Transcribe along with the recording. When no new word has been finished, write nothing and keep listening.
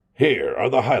Here are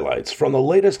the highlights from the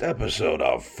latest episode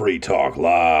of Free Talk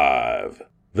Live.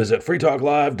 Visit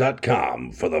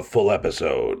freetalklive.com for the full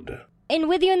episode. And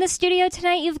with you in the studio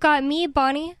tonight, you've got me,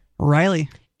 Bonnie.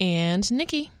 Riley. And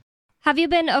Nikki. Have you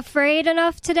been afraid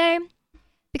enough today?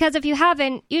 Because if you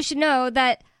haven't, you should know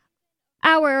that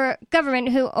our government,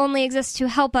 who only exists to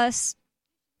help us,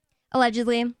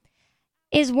 allegedly,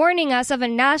 is warning us of a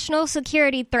national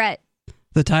security threat.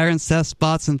 The tyrants,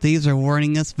 despots, and thieves are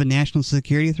warning us of a national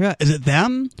security threat. Is it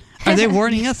them? Are they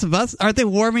warning us of us? Are they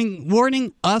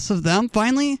warning us of them,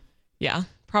 finally? Yeah,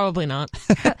 probably not.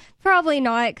 Probably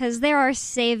not, because they're our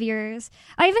saviors.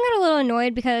 I even got a little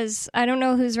annoyed because I don't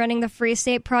know who's running the Free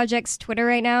State Project's Twitter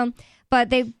right now, but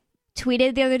they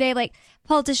tweeted the other day, like,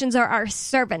 politicians are our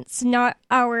servants, not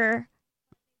our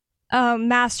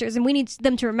masters, and we need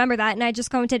them to remember that. And I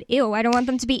just commented, ew, I don't want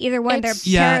them to be either one. They're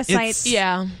parasites.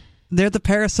 They're the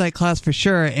parasite class for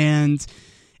sure, and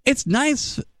it's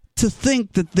nice to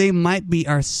think that they might be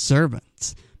our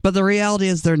servants, but the reality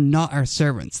is they're not our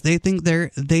servants. They think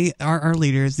they are our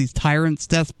leaders. These tyrants,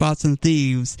 despots, and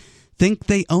thieves think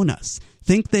they own us,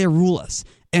 think they rule us,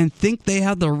 and think they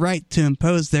have the right to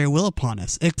impose their will upon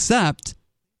us, except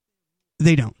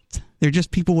they don't. They're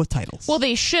just people with titles. Well,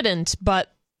 they shouldn't,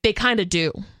 but they kind of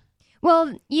do.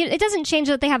 Well, it doesn't change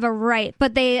that they have a right,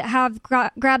 but they have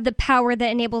grabbed the power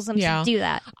that enables them to do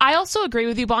that. I also agree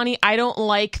with you, Bonnie. I don't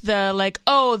like the,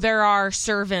 oh, they're our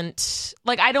servant.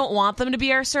 I don't want them to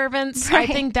be our servants. Right.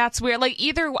 I think that's weird.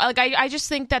 I just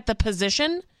think that the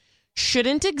position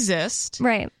shouldn't exist.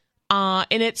 Right.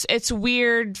 And it's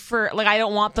weird for, I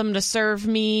don't want them to serve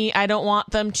me. I don't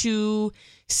want them to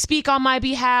speak on my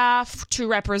behalf, to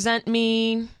represent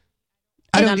me.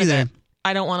 I don't either.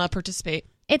 I don't want to participate.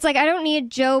 It's like, I don't need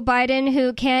Joe Biden,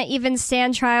 who can't even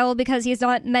stand trial because he's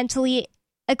not mentally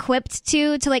equipped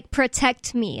to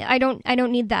protect me. I don't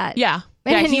need that. Yeah.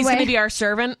 Anyway. He's going to be our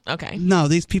servant? Okay. No,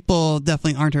 these people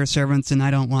definitely aren't our servants, and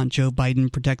I don't want Joe Biden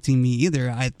protecting me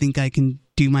either. I think I can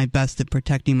do my best at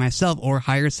protecting myself or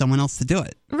hire someone else to do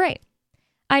it. Right.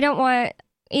 I don't want,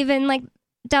 even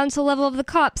down to the level of the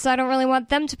cops, I don't really want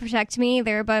them to protect me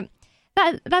either, but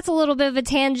that's a little bit of a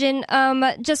tangent,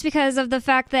 just because of the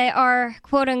fact that our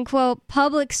quote-unquote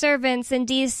public servants in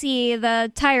D.C.,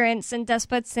 the tyrants and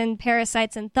despots and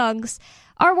parasites and thugs,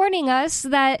 are warning us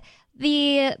that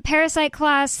the parasite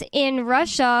class in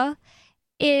Russia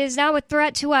is now a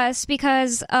threat to us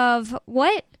because of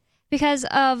what? Because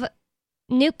of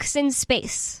nukes in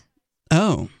space.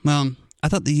 Oh, well, I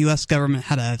thought the U.S. government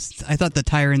I thought the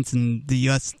tyrants in the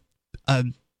U.S.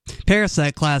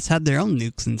 Parasite class had their own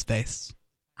nukes in space.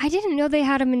 I didn't know they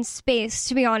had them in space,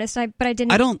 to be honest. But I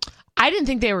didn't. I didn't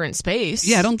think they were in space.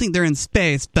 Yeah, I don't think they're in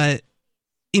space, but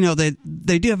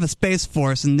they do have a space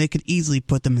force, and they could easily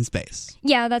put them in space.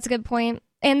 Yeah, that's a good point.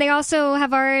 And they also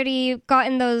have already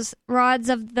gotten those rods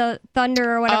of the thunder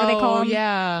or whatever they call them.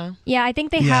 Yeah. Yeah, I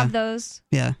think they have those.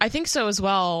 Yeah, I think so as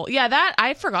well. Yeah,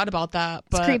 I forgot about that.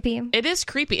 But it's creepy. It is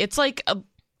creepy. It's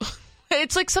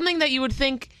it's like something that you would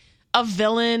think a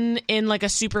villain in a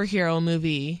superhero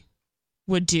movie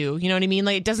would do. You know what I mean?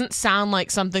 It doesn't sound like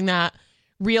something that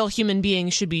real human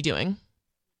beings should be doing.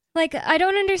 I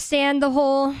don't understand the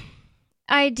whole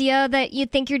idea that you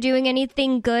think you're doing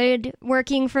anything good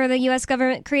working for the U.S.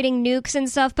 government, creating nukes and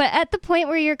stuff, but at the point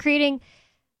where you're creating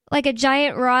a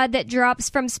giant rod that drops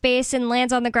from space and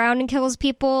lands on the ground and kills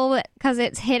people because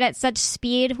it's hit at such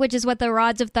speed, which is what the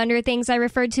rods of thunder things I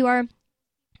referred to are,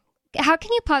 how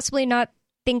can you possibly not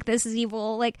think this is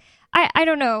evil? I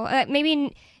don't know.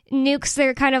 Maybe nukes,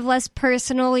 they're kind of less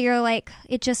personal. You're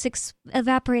it just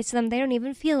evaporates them. They don't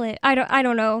even feel it. I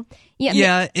don't know.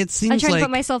 Yeah, it seems I'm trying to put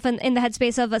myself in the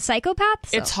headspace of a psychopath.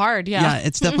 So. It's hard, yeah. Yeah,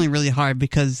 it's definitely really hard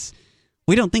because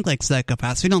we don't think like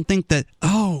psychopaths. We don't think that,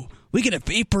 we get to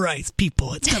vaporize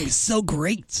people. It's going to be so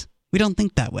great. We don't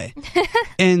think that way.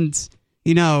 And,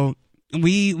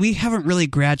 we haven't really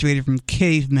graduated from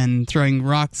cavemen throwing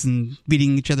rocks and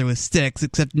beating each other with sticks,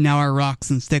 except now our rocks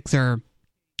and sticks are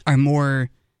more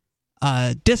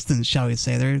distant, shall we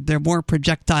say. They're more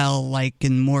projectile-like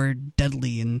and more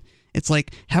deadly. And it's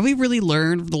have we really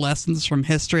learned the lessons from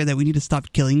history that we need to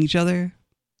stop killing each other?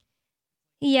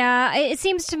 Yeah, it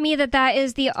seems to me that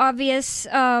is the obvious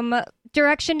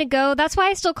direction to go. That's why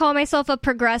I still call myself a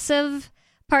progressive,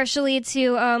 partially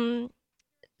to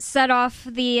set off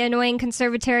the annoying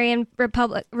conservatarian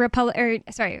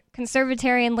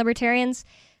conservatarian libertarians,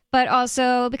 but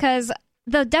also because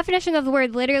the definition of the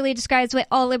word literally describes what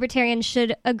all libertarians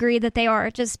should agree that they are.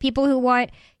 Just people who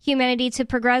want humanity to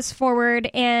progress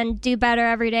forward and do better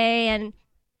every day and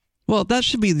Well, that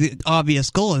should be the obvious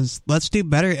goal, is let's do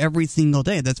better every single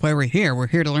day. That's why we're here. We're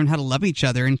here to learn how to love each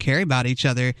other and care about each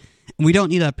other. We don't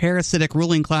need a parasitic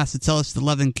ruling class to tell us to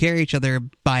love and care each other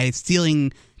by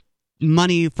stealing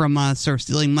money from us or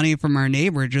stealing money from our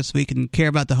neighbor just so we can care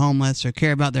about the homeless or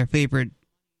care about their favorite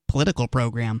political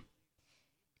program.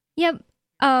 Yep.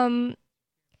 And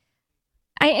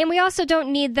we also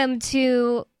don't need them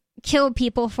to kill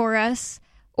people for us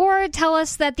or tell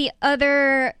us that the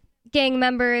other gang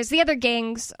members, the other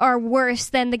gangs, are worse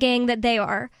than the gang that they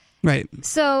are. Right.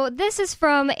 So this is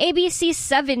from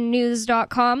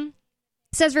ABC7news.com.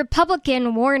 It says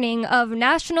Republican warning of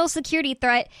national security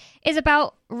threat is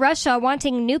about Russia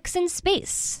wanting nukes in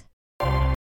space.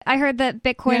 I heard that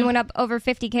Bitcoin went up over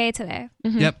 50K today.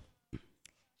 Mm-hmm. Yep.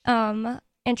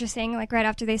 Interesting. Like right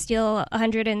after they steal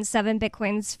 107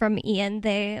 Bitcoins from Ian,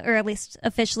 or at least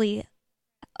officially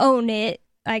own it,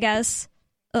 I guess.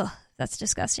 Ugh, that's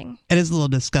disgusting. It is a little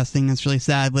disgusting. It's really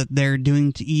sad what they're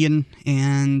doing to Ian.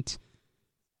 And,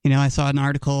 I saw an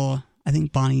article, I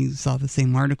think Bonnie saw the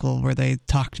same article, where they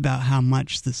talked about how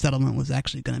much the settlement was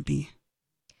actually going to be.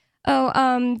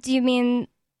 Oh, do you mean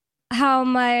how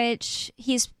much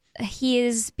he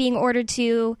is being ordered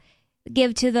to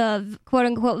give to the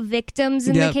quote-unquote victims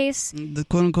in the case? The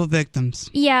quote-unquote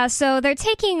victims. Yeah, so they're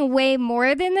taking way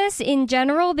more than this in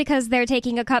general because they're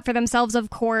taking a cut for themselves, of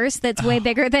course, that's way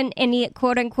bigger than any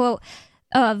quote-unquote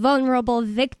vulnerable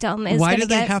victim is. Why do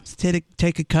they have to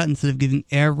take a cut instead of giving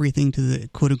everything to the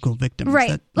quote-unquote victims?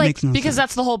 Right. That makes no Because sense.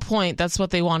 that's the whole point. That's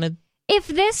what they wanted. If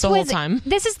this the whole time.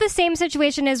 This is the same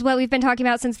situation as what we've been talking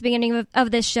about since the beginning of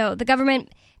this show. The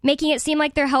government making it seem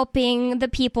like they're helping the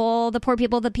people, the poor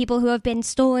people, the people who have been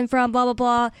stolen from, blah, blah,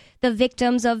 blah, the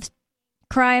victims of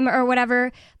crime or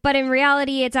whatever. But in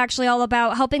reality, it's actually all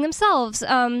about helping themselves.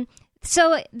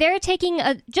 So they're taking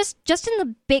just in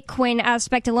the Bitcoin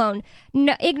aspect alone,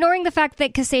 ignoring the fact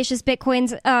that Casacious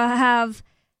Bitcoins have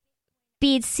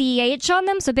BCH on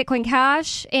them, so Bitcoin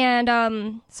Cash,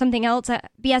 and something else,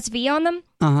 BSV on them.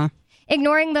 Uh-huh.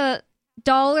 Ignoring the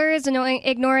dollars, and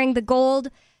ignoring the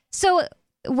gold. So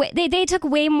they took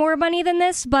way more money than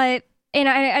this, and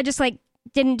I just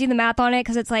didn't do the math on it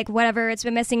because it's whatever, it's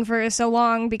been missing for so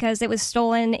long because it was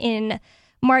stolen in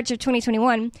March of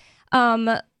 2021.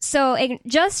 So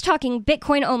just talking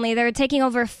Bitcoin only, they're taking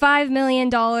over $5 million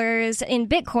in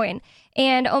Bitcoin,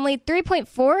 and only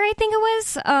 3.4, I think it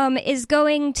was, is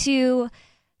going to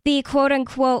the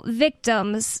quote-unquote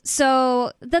victims.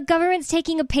 So the government's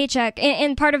taking a paycheck,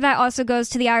 and part of that also goes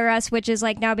to the IRS, which is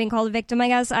now being called a victim, I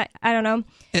guess. I don't know.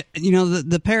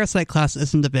 The parasite class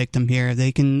isn't the victim here.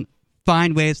 They can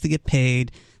find ways to get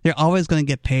paid. They're always going to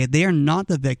get paid. They are not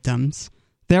the victims.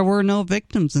 There were no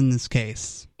victims in this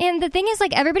case. And the thing is,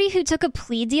 everybody who took a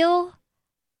plea deal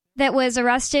that was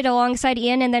arrested alongside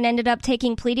Ian and then ended up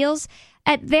taking plea deals,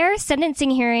 at their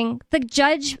sentencing hearing, the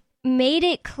judge made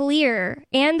it clear,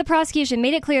 and the prosecution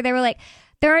made it clear, they were like,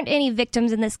 there aren't any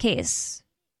victims in this case.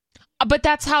 But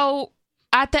that's how,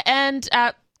 at the end,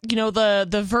 at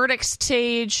the verdict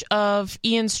stage of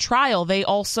Ian's trial, they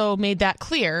also made that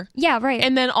clear. Yeah, right.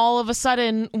 And then all of a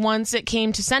sudden, once it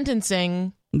came to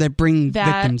sentencing, they bring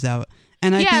victims out.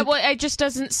 And it just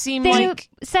doesn't seem they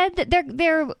said that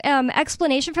their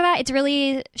explanation for that, it's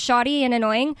really shoddy and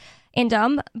annoying and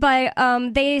dumb, but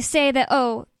they say that,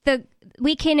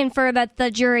 we can infer that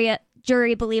the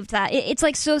jury believed that. It's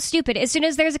so stupid. As soon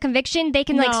as there's a conviction, they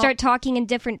can start talking in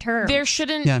different terms. There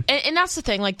shouldn't, and that's the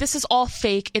thing. This is all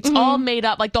fake. It's all made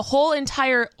up. The whole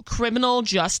entire criminal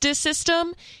justice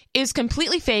system is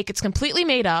completely fake. It's completely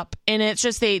made up, and it's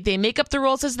just they make up the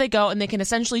rules as they go, and they can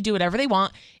essentially do whatever they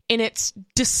want, and it's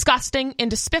disgusting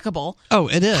and despicable. Oh,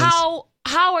 it is.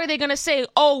 How are they going to say,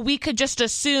 we could just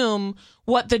assume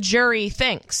what the jury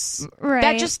thinks? Right.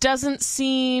 That just doesn't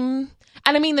seem.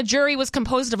 And I mean, the jury was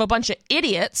composed of a bunch of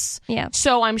idiots,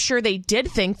 so I'm sure they did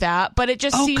think that, but it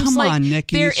just seems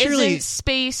Nikki, there isn't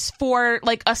space for,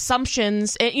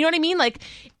 assumptions. You know what I mean?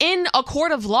 In a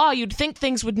court of law, you'd think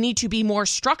things would need to be more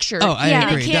structured. Oh, I agree, And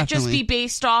it can't definitely. just be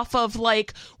based off of,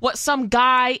 what some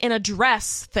guy in a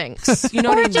dress thinks. You know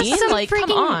what I mean? Or just some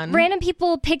Come on. random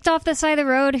people picked off the side of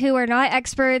the road who are not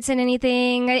experts in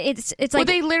anything. It's Well,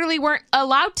 they literally weren't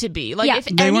allowed to be. If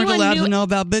they weren't anyone allowed knew to know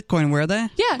about Bitcoin, were they?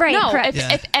 Yeah, right, no. correct.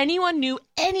 If anyone knew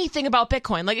anything about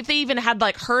Bitcoin, if they even had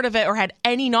heard of it or had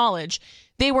any knowledge,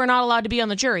 they were not allowed to be on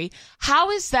the jury.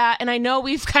 How is that? And I know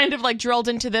we've kind of drilled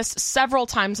into this several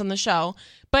times on the show,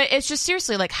 but it's just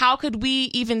seriously how could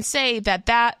we even say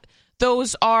that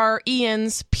those are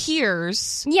Ian's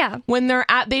peers? Yeah. When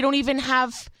they don't even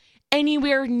have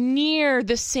anywhere near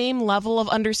the same level of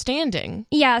understanding.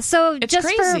 Yeah, so It's just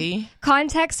crazy. for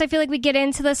context, I feel like we get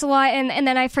into this a lot, and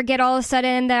then I forget all of a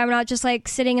sudden that I'm not just like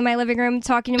sitting in my living room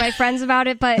talking to my friends about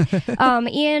it. But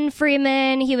Ian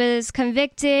Freeman, he was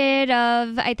convicted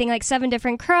of, I think, like 7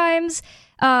 different crimes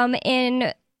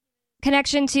in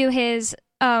connection to his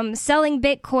selling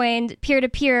Bitcoin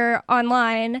peer-to-peer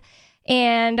online.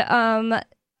 And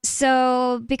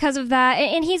so because of that,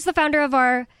 and he's the founder of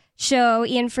our show,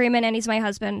 Ian Freeman, and he's my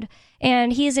husband.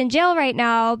 And he's in jail right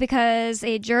now because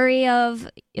a jury of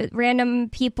random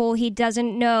people he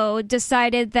doesn't know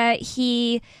decided that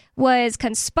he was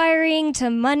conspiring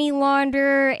to money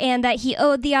launder and that he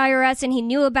owed the IRS and he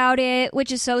knew about it,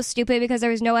 which is so stupid because there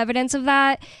was no evidence of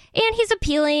that. And he's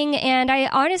appealing, and I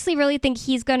honestly really think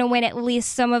he's going to win at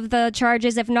least some of the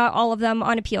charges, if not all of them,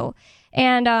 on appeal.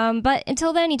 And but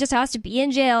until then, he just has to be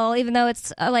in jail, even though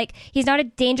it's like he's not a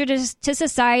danger to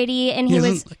society, and he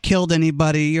hasn't killed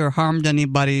anybody or harmed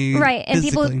anybody, right? And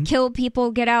physically. People kill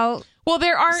people, get out. Well,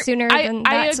 there are sooner than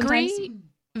that. I agree sometimes.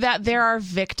 that there are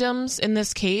victims in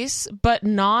this case, but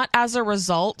not as a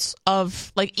result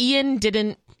of like Ian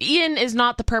is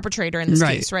not the perpetrator in this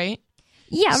case, right?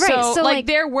 Yeah, right. So like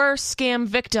there were scam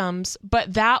victims,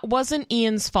 but that wasn't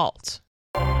Ian's fault.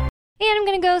 And I'm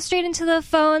going to go straight into the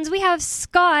phones. We have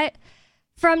Scott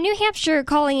from New Hampshire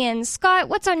calling in. Scott,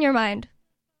 what's on your mind?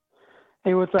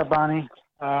 Hey, what's up, Bonnie?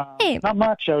 Hey. Not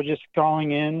much. I was just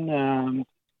calling in,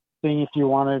 seeing if you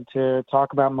wanted to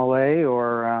talk about Milei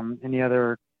or any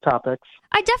other topics.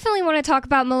 I definitely want to talk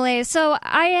about Milei. So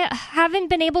I haven't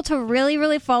been able to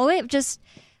really follow it. Just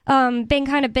been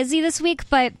kind of busy this week,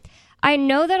 but I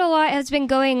know that a lot has been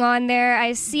going on there.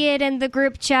 I see it in the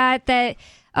group chat that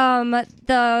and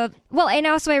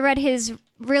also I read his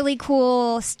really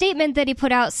cool statement that he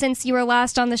put out since you were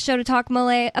last on the show to talk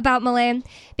about Milei,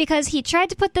 because he tried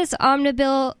to put this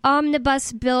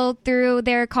omnibus bill through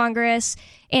their Congress,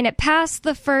 and it passed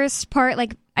the first part,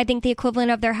 like I think the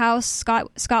equivalent of their House.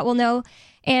 Scott will know.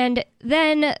 And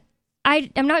then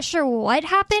I'm not sure what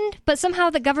happened, but somehow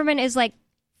the government is like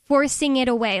forcing it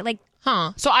away, like.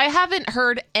 Huh. So I haven't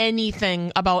heard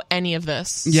anything about any of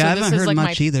this. Yeah, so I haven't heard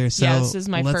much either. So this is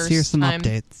my let's first hear some time.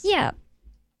 updates. Yeah.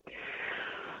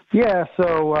 Yeah.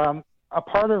 So a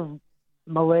part of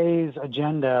Milei's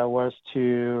agenda was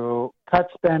to cut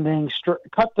spending,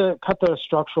 cut the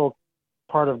structural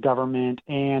part of government,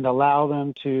 and allow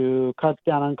them to cut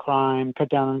down on crime, cut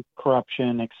down on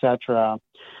corruption, etc.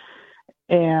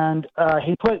 And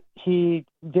he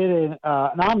did an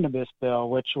omnibus bill,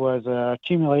 which was a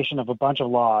accumulation of a bunch of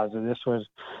laws. And this was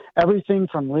everything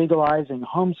from legalizing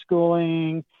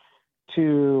homeschooling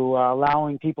to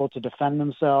allowing people to defend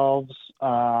themselves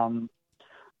from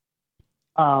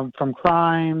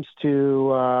crimes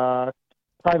to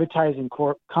privatizing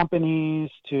companies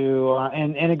to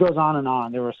and it goes on and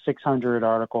on. There were 600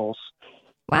 articles.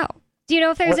 Wow. Do you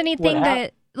know if there's anything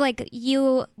that like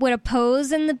you would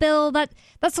oppose in the bill?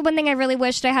 That's the one thing I really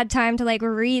wished I had time to like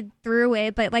read through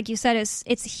it, but like you said,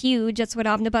 it's huge. That's what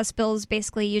omnibus bills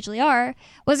basically usually are.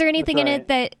 Was there anything in it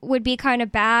that would be kind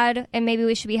of bad, and maybe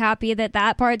we should be happy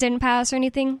that part didn't pass or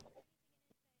anything?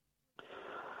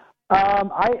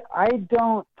 I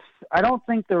don't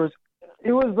think there was.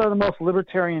 It was the most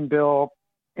libertarian bill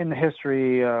in the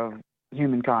history of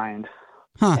humankind.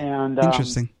 Huh. And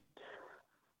interesting.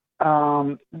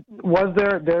 Was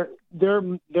there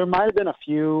might have been a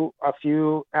few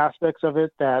aspects of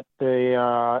it that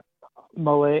the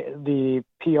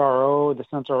PRO, the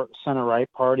center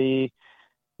right party,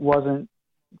 wasn't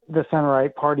the center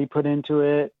right party put into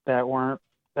it that weren't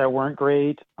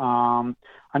great. I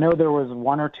know there was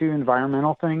 1 or 2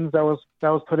 environmental things that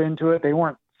was put into it. They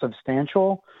weren't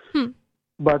substantial,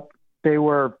 but they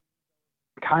were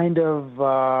kind of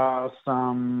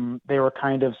some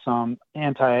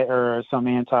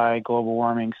anti global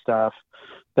warming stuff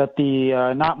that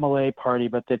the not Milei party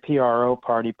but the PRO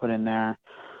party put in there.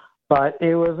 But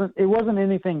it wasn't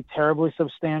anything terribly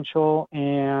substantial,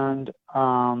 and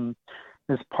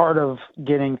as part of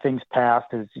getting things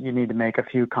passed is you need to make a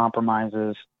few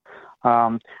compromises.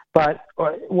 But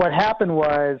what happened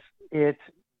was it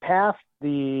passed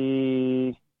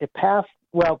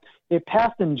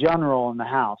in general in the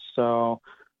House. So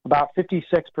about 56%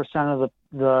 of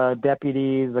the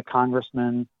deputies, the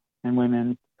congressmen and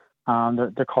women,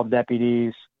 they're called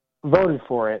deputies, voted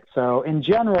for it. So in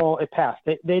general, it passed.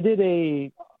 They did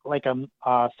a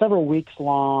several weeks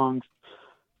long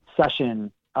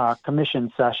session,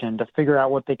 commission session to figure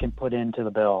out what they can put into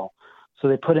the bill. So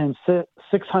they put in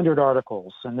 600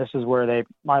 articles, and this is where they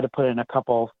might have put in a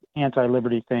couple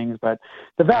anti-liberty things, but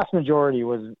the vast majority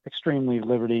was extremely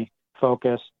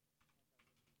liberty-focused.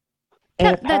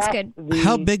 And That's good.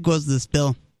 How big was this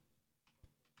bill?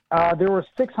 There were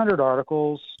 600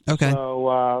 articles. Okay.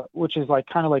 So, which is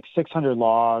kind of like 600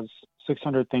 laws,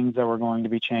 600 things that were going to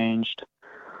be changed.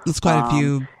 That's quite a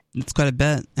few. It's quite a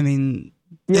bit. I mean,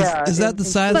 Yeah, is that the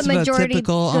size of a majority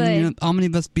typical good.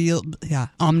 omnibus bill? Yeah,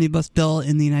 omnibus bill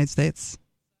in the United States.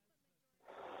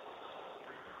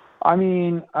 I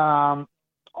mean, the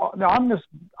omnibus,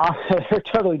 they're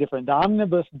totally different. The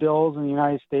omnibus bills in the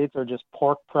United States are just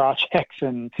pork projects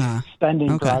and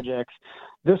spending projects.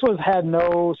 This had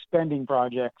no spending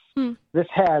projects. This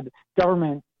had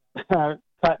government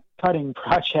cutting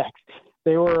projects.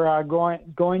 They were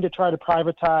going to try to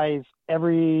privatize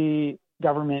every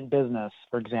government business,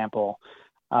 for example,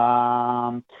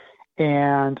 and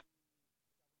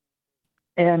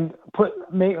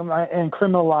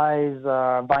criminalize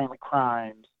violent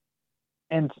crimes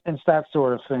and that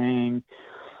sort of thing.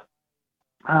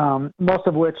 Most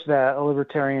of which that a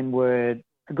libertarian would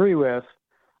agree with.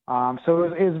 So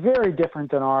it was very different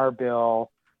than our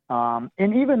bill, and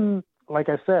even like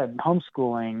I said,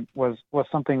 homeschooling was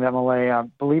something that Milei,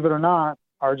 believe it or not,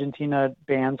 Argentina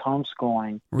bans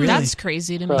homeschooling. Really? That's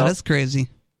crazy to me. That is crazy.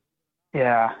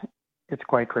 Yeah, it's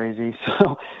quite crazy.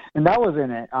 So, and that was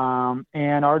in it.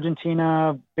 And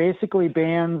Argentina basically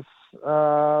bans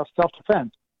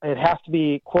self-defense. It has to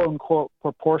be quote unquote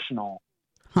proportional.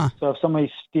 So if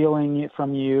somebody's stealing it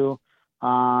from you,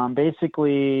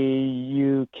 basically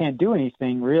you can't do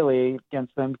anything really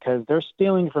against them because they're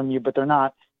stealing from you, but they're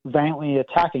not violently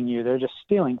attacking you. They're just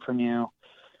stealing from you.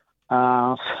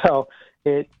 So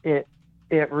it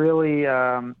really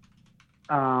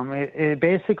it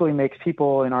basically makes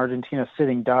people in Argentina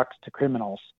sitting ducks to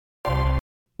criminals.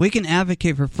 We can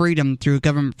advocate for freedom through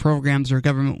government programs or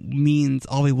government means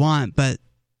all we want, but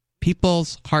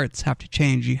people's hearts have to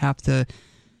change. You have to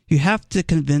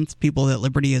convince people that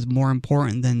liberty is more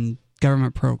important than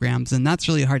government programs, and that's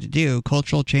really hard to do.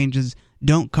 Cultural changes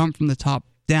don't come from the top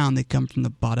down; they come from the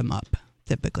bottom up,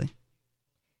 typically.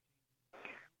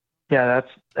 Yeah,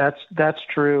 that's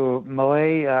true.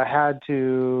 Milei had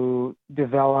to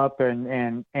develop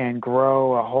and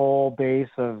grow a whole base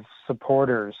of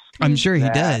supporters. I'm sure he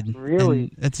did.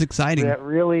 Really, it's exciting. That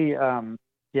really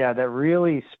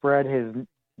spread his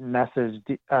message,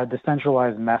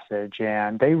 decentralized message,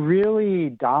 and they really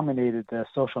dominated the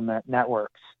social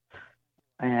networks.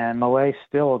 And Milei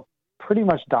still pretty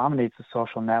much dominates the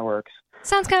social networks.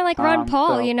 Sounds kind of like Ron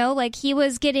Paul, like he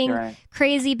was getting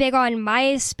crazy big on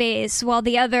MySpace while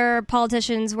the other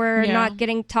politicians were not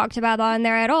getting talked about on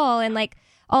there at all. And like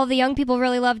all the young people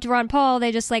really loved Ron Paul.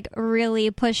 They just like really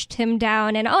pushed him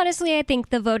down. And honestly, I think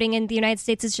the voting in the United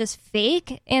States is just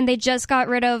fake. And they just got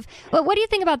rid of, what do you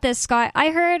think about this, Scott?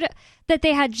 I heard that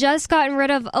they had just gotten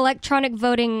rid of electronic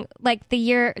voting like the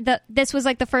year that this was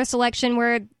like the first election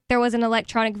where there was an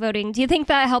electronic voting. Do you think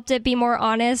that helped it be more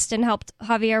honest and helped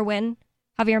Javier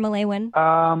Milei win?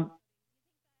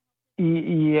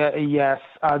 Yes.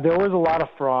 There was a lot of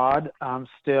fraud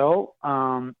still,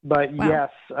 but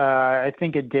yes, I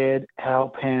think it did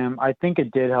help him. I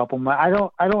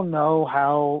don't know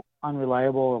how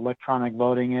unreliable electronic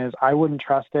voting is. I wouldn't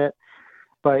trust it,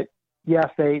 but yes,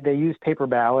 they use paper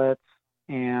ballots,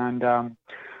 and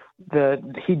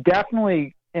he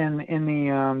definitely in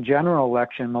the general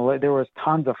election, there was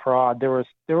tons of fraud. There were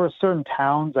certain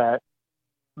towns at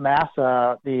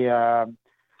Massa, the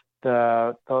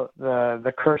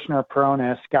Kirchner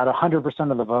Peronis got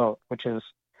 100% of the vote, which is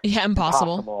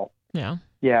impossible. Yeah.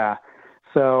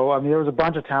 So I mean, there was a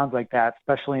bunch of towns like that,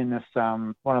 especially in this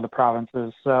one of the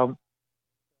provinces. So,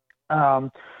 and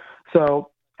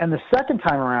the second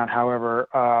time around, however,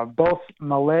 both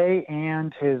Milei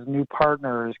and his new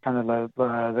partners, kind of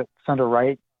the center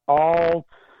right, all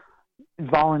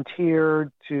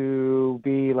volunteered to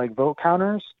be like vote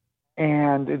counters.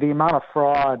 And the amount of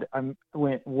fraud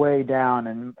went way down,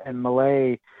 and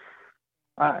Milei,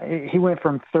 he went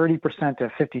from 30% to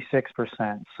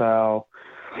 56%. So,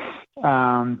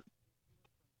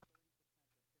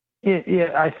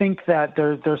 I think that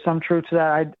there's some truth to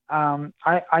that.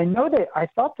 I know that I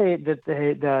thought that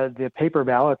the paper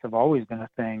ballots have always been a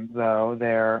thing, though.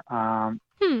 I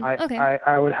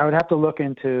would have to look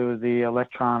into the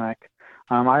electronic.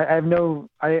 I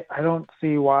don't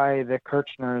see why the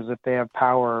Kirchners, if they have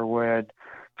power, would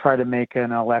try to make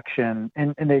an election,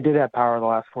 and they did have power the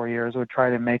last 4 years, would try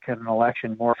to make an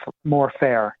election more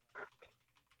fair.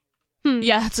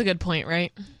 Yeah, that's a good point,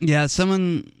 right? Yeah,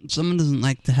 someone doesn't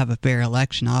like to have a fair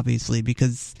election, obviously,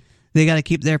 because they got to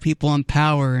keep their people in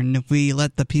power, and if we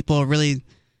let the people really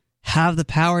have the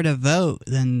power to vote,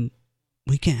 then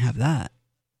we can't have that.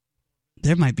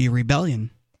 There might be a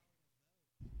rebellion.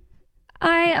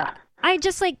 I I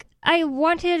just I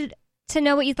wanted to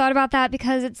know what you thought about that,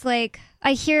 because it's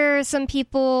I hear some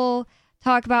people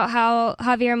talk about how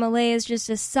Javier Milei is just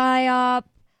a psyop,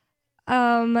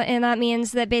 and that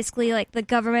means that basically the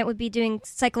government would be doing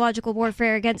psychological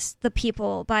warfare against the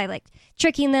people by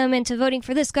tricking them into voting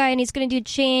for this guy, and he's going to do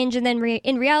change, and then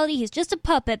in reality he's just a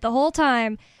puppet the whole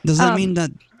time. Does that mean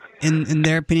that in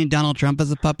their opinion Donald Trump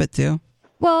is a puppet too?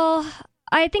 Well,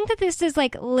 I think that this is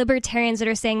libertarians that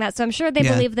are saying that, so I'm sure they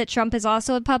believe that Trump is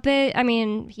also a puppet. I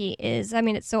mean, he is. I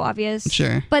mean, it's so obvious.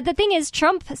 Sure. But the thing is,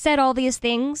 Trump said all these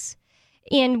things,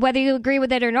 and whether you agree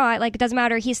with it or not, it doesn't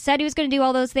matter. He said he was going to do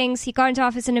all those things. He got into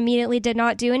office and immediately did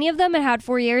not do any of them, and had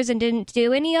 4 years and didn't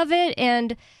do any of it.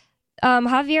 And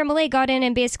Javier Milei got in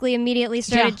and basically immediately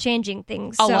started changing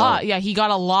things. A lot. Yeah, he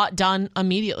got a lot done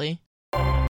immediately.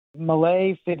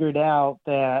 Milei figured out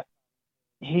that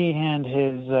he and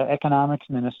his economics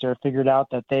minister figured out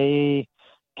that they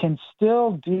can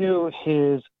still do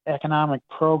his economic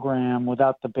program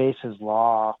without the basis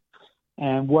law.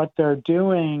 And what they're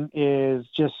doing is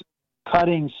just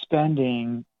cutting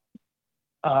spending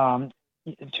to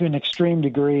an extreme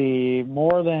degree,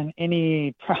 more than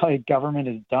any probably government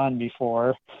has done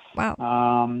before.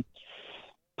 Wow.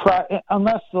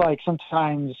 Unless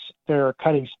sometimes they're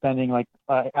cutting spending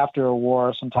after a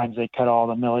war, sometimes they cut all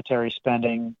the military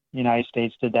spending. United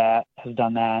States has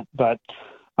done that, but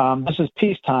this is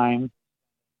peacetime.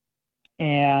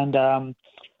 And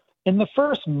in the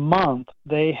first month,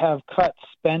 they have cut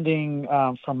spending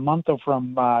from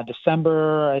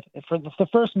December. For the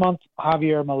first month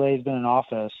Javier Milei has been in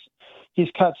office, he's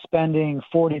cut spending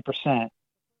 40%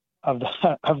 of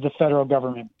the federal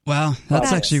government. Wow,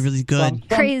 that's actually really good.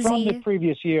 Crazy. From the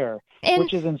previous year, and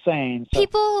which is insane. So,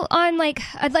 people on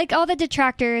all the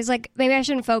detractors, maybe I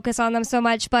shouldn't focus on them so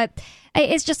much, but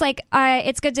it's just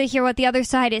it's good to hear what the other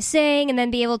side is saying and then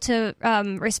be able to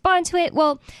respond to it.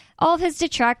 Well, all of his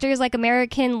detractors,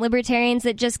 American libertarians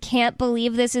that just can't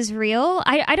believe this is real,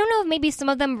 I don't know if maybe some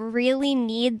of them really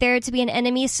need there to be an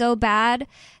enemy so bad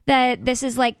that this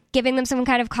is giving them some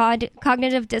kind of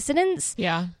cognitive dissonance.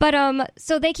 Yeah. But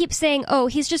so they keep saying, oh,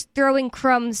 he's just throwing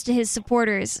crumbs to his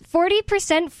supporters.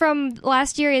 40% from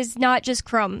last year is not just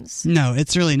crumbs. No,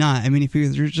 it's really not. I mean, if you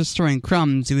were just throwing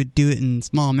crumbs, you would do it in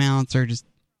small amounts or just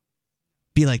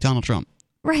be like Donald Trump.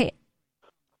 Right.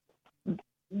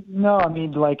 No, I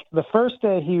mean, the first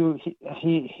day he was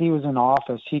in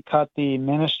office, he cut the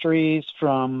ministries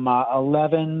from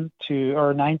 19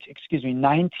 to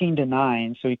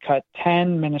 9. So he cut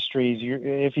 10 ministries.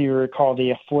 If you recall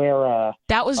the Afuera.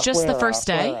 That was just the first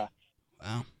day. Afuera.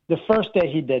 Wow. The first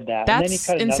day he did that. That's and then he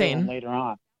cut insane. Another one later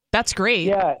on. That's great.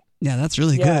 Yeah. Yeah, that's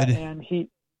really good. And he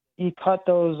cut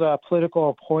those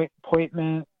political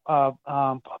appointments by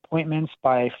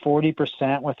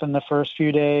 40% within the first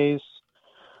few days.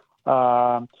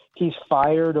 He's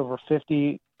fired over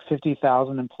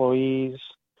 50,000 employees.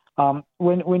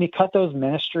 When he cut those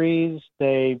ministries,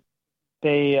 they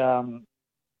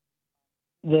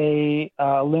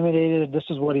eliminated. This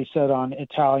is what he said on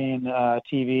Italian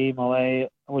TV, Milei,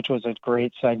 which was a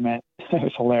great segment. It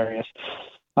was hilarious.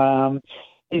 They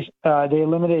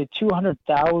eliminated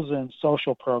 200,000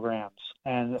 social programs,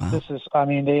 and wow. This is. I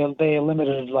mean, they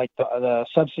eliminated the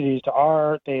subsidies to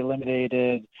art. They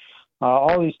eliminated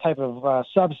all these type of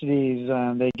subsidies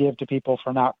they give to people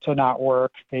to not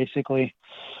work, basically.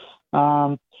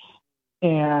 It's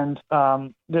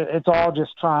all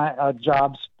just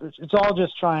jobs. It's all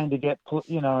just trying to get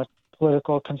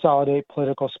consolidate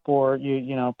political support.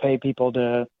 Pay people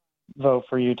to vote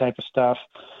for you, type of stuff.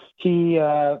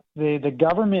 The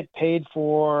government paid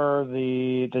for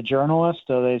the journalist,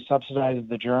 so they subsidized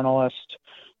the journalist.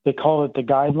 They called it the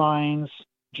guidelines,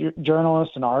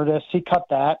 journalists and artists. He cut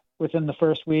that within the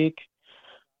first week.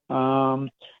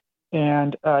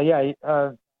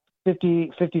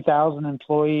 50,000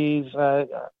 employees. There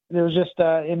was just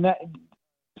in that.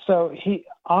 So he,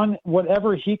 on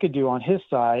whatever he could do on his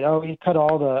side. He cut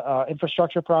all the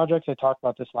infrastructure projects. I talked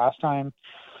about this last time,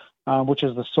 which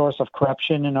is the source of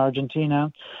corruption in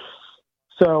Argentina.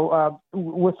 So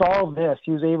with all of this,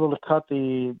 he was able to cut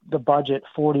the budget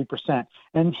 40%.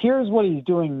 And here's what he's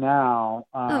doing now.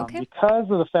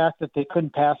 Because of the fact that they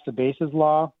couldn't pass the bases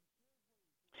law,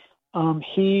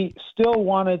 he still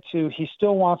wants to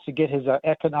get his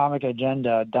economic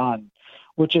agenda done,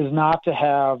 which is not to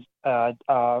have a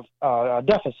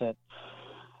deficit.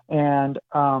 And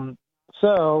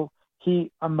so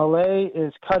Milei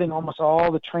is cutting almost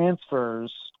all the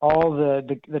transfers, all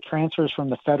the transfers from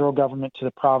the federal government to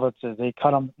the provinces. They cut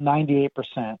them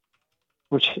 98%,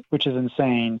 which is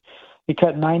insane. He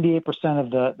cut 98%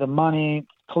 of the money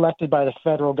collected by the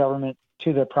federal government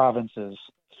to the provinces.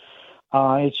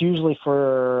 It's usually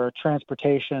for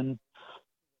transportation,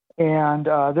 and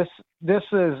this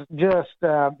is just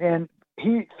and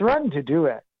he threatened to do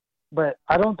it, but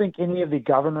I don't think any of the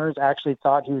governors actually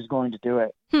thought he was going to do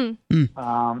it.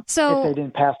 So if they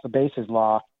didn't pass the bases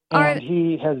law, and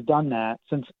he has done that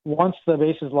since once the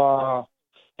bases law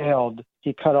failed,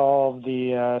 he cut all of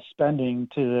the spending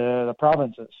to the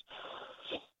provinces.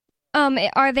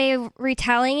 Are they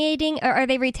retaliating? Are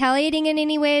they retaliating in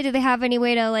any way? Do they have any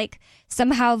way to like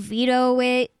somehow veto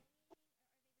it?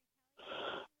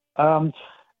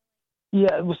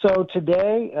 Yeah. So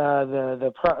today,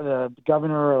 the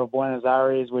governor of Buenos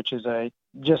Aires, which is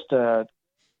just a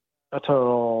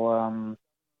total.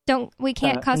 We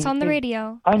can't cuss on the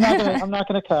radio. I'm not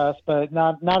gonna cuss, but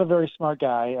not a very smart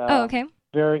guy. Okay.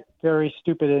 Very, very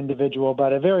stupid individual,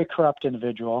 but a very corrupt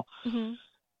individual.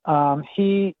 Mm-hmm.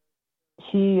 He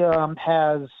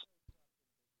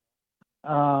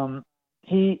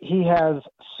has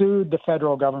sued the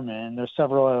federal government, and there's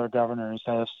several other governors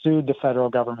that have sued the federal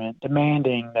government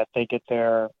demanding that they get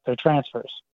their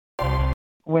transfers.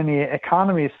 When the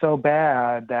economy is so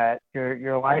bad that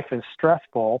your life is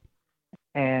stressful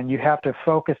and you have to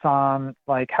focus on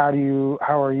like how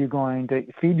are you going to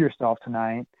feed yourself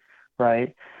tonight,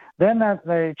 right? Then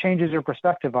that changes your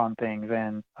perspective on things,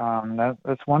 and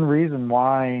that's one reason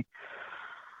why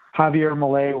Javier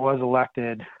Milei was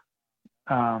elected,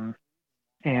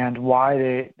 and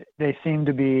why they seem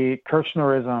to be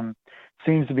Kirchnerism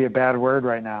seems to be a bad word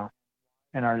right now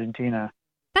in Argentina.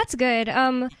 That's good.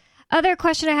 Other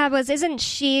question I had was, isn't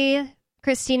she,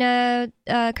 Christina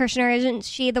Kirchner, isn't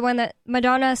she the one that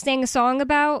Madonna sang a song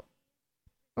about?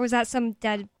 Or was that some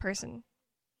dead person?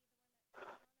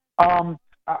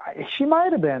 She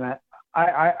might have been.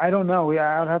 I don't know.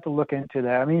 I would have to look into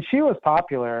that. I mean, she was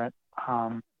popular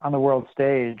on the world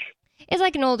stage. It's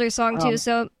like an older song too,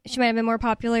 so she might have been more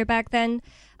popular back then.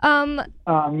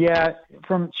 Yeah,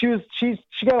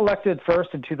 she got elected first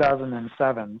in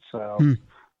 2007. So.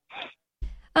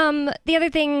 The other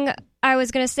thing I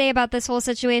was going to say about this whole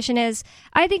situation is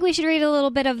I think we should read a little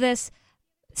bit of this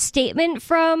statement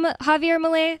from Javier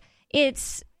Milei.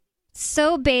 It's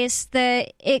so base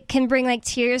that it can bring like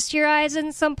tears to your eyes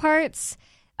in some parts.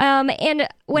 And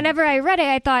whenever I read it,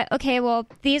 I thought, okay, well,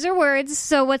 these are words,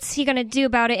 so what's he going to do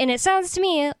about it? And it sounds to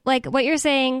me like what you're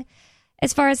saying,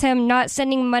 as far as him not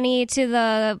sending money to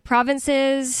the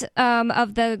provinces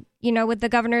of the, with the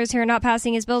governors who are not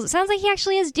passing his bills, it sounds like he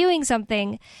actually is doing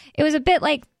something. It was a bit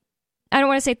like, I don't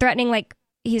want to say threatening, like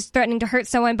he's threatening to hurt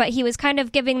someone, but he was kind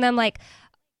of giving them like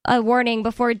a warning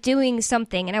before doing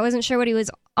something. And I wasn't sure what he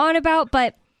was on about,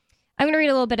 but I'm going to read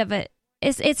a little bit of it.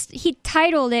 He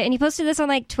titled it, and he posted this on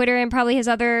like Twitter and probably his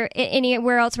other,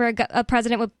 anywhere else where a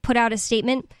president would put out a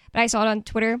statement, but I saw it on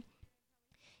Twitter.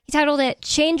 He titled it,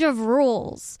 Change of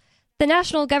Rules. The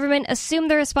national government assumed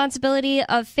the responsibility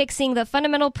of fixing the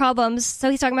fundamental problems,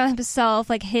 so he's talking about himself,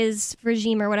 like his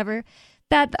regime or whatever,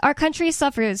 that our country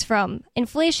suffers from: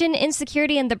 inflation,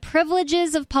 insecurity, and the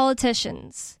privileges of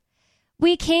politicians.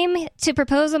 We came to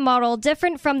propose a model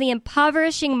different from the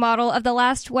impoverishing model of the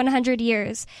last 100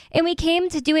 years, and we came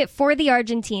to do it for the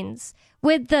Argentines,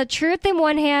 with the truth in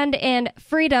one hand and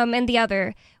freedom in the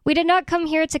other. We did not come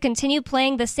here to continue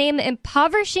playing the same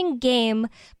impoverishing game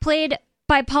played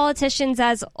by politicians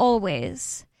as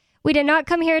always. We did not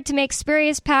come here to make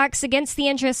spurious pacts against the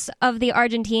interests of the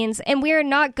Argentines, and we are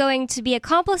not going to be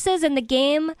accomplices in the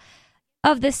game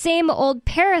of the same old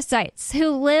parasites who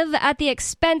live at the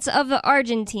expense of the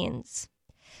Argentines.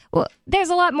 Well, there's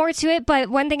a lot more to it, but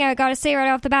one thing I gotta say right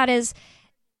off the bat is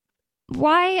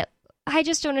why, I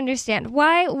just don't understand.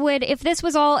 Why would, if this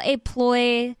was all a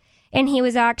ploy and he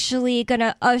was actually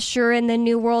gonna usher in the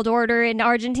new world order in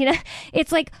Argentina,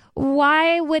 it's like,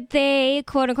 why would they,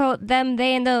 quote unquote, them,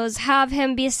 they, and those, have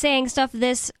him be saying stuff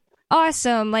this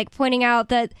awesome, like pointing out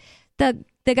that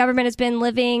the government has been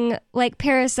living like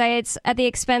parasites at the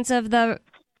expense of the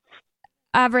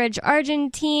average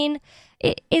Argentine?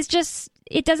 It's just,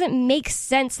 it doesn't make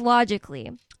sense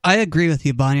logically. I agree with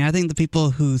you, Bonnie. I think the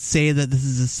people who say that this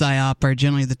is a psyop are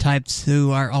generally the types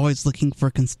who are always looking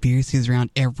for conspiracies around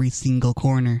every single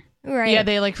corner. Right. Yeah,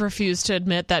 they like refuse to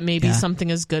admit that maybe something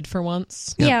is good for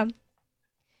once. Yep. Yeah.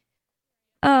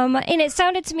 And it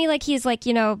sounded to me like he's like,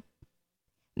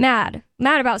 mad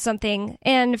about something.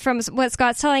 And from what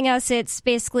Scott's telling us, it's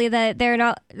basically that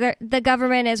the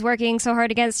government is working so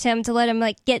hard against him to let him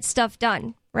like get stuff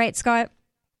done. Right, Scott?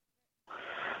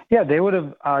 Yeah, they would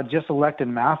have just elected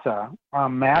Massa.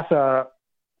 Massa,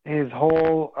 his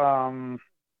whole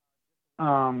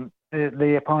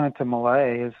the opponent to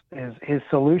Milei, his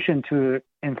solution to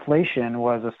inflation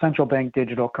was a central bank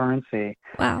digital currency.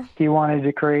 Wow. He wanted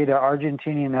to create an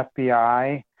Argentinian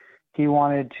FBI. He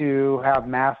wanted to have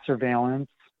mass surveillance.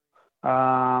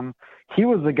 He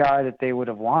was the guy that they would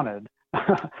have wanted.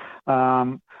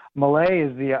 Milei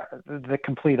is the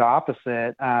complete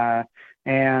opposite,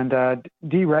 and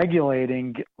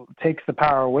deregulating takes the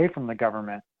power away from the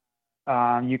government.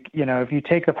 If you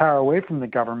take the power away from the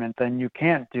government, then you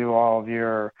can't do all of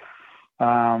your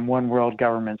one world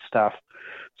government stuff.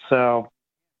 So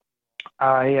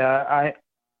I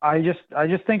just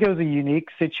think it was a unique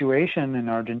situation in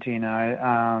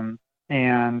Argentina,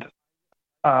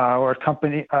 or a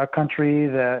country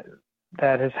that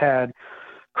has had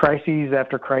crises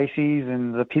after crises,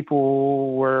 and the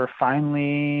people were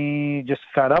finally just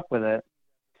fed up with it.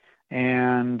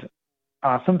 And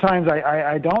sometimes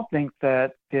I don't think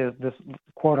that this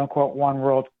quote unquote one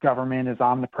world government is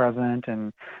omnipresent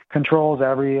and controls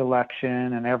every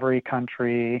election and every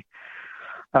country.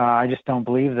 I just don't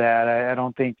believe that. I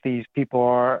don't think these people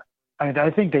are. I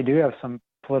think they do have some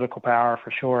political power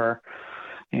for sure,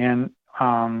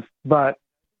 but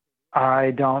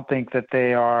I don't think that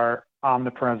they are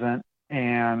omnipresent.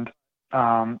 And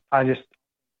I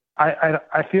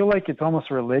feel like it's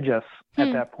almost religious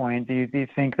at that point. Do you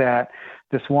think that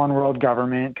this one world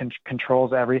government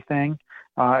controls everything?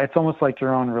 It's almost like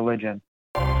your own religion.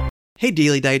 Hey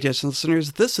Daily Digest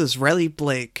listeners, this is Riley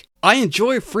Blake. I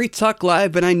enjoy Free Talk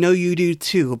Live, and I know you do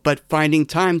too, but finding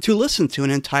time to listen to an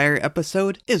entire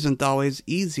episode isn't always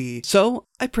easy, so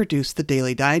I produce the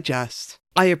Daily Digest.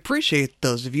 I appreciate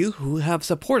those of you who have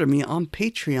supported me on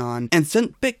Patreon and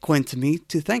sent Bitcoin to me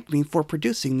to thank me for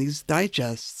producing these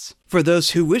digests. For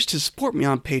those who wish to support me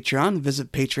on Patreon,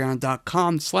 visit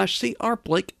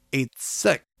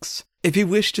patreon.com/crblake86. If you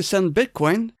wish to send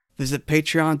Bitcoin, visit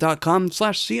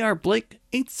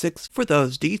patreon.com/crblake86 for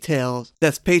those details.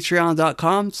 That's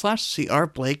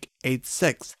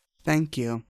patreon.com/crblake86. Thank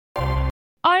you.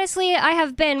 Honestly, I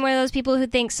have been one of those people who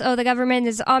thinks, the government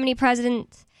is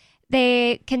omnipresent.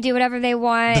 They can do whatever they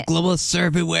want. The globalists are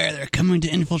everywhere. They're coming to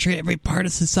infiltrate every part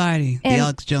of society. And the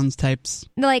Alex Jones types.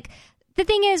 Like, the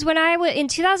thing is, when in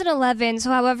 2011,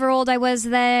 so however old I was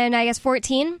then, I guess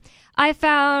 14, I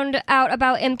found out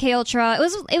about MK Ultra.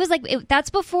 It was like that's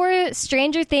before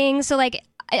Stranger Things. So like,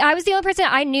 I was the only person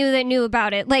I knew that knew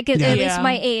about it. Like at least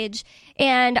my age,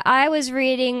 and I was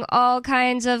reading all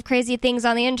kinds of crazy things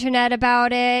on the internet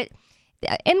about it.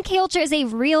 MK Ultra is a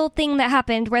real thing that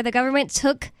happened, where the government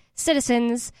took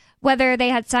citizens, whether they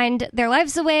had signed their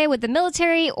lives away with the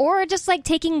military or just like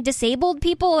taking disabled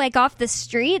people like off the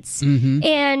streets,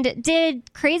 and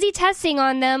did crazy testing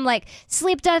on them, like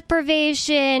sleep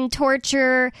deprivation,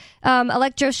 torture,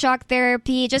 electroshock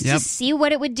therapy, just to see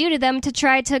what it would do to them, to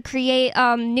try to create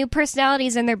new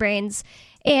personalities in their brains.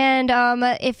 And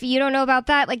if you don't know about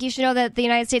that, like, you should know that the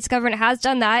United States government has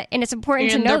done that, and it's important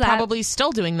to know that. They're probably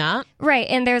still doing that. Right,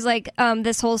 and there's like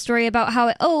this whole story about how,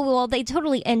 they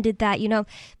totally ended that,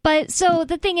 But so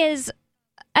the thing is,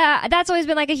 that's always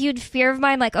been like a huge fear of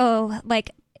mine, like,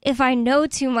 if I know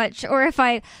too much, or if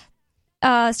I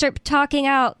start talking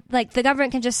out, like, the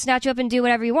government can just snatch you up and do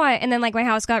whatever you want, and then like my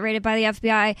house got raided by the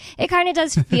FBI. It kind of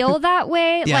does feel that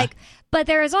way, like. But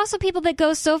there is also people that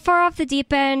go so far off the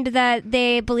deep end that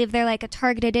they believe they're like a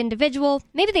targeted individual.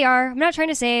 Maybe they are. I'm not trying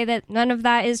to say that none of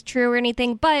that is true or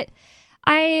anything, but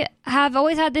I have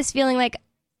always had this feeling like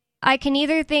I can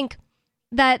either think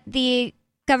that the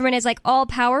government is like all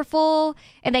powerful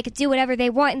and they could do whatever they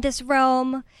want in this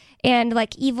realm, and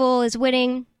like evil is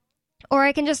winning, or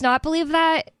I can just not believe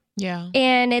that. Yeah.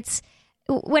 And it's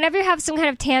whenever you have some kind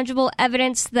of tangible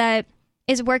evidence that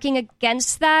is working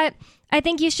against that, I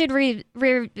think you should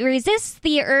resist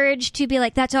the urge to be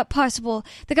like, that's not possible.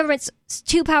 The government's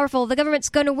too powerful. The government's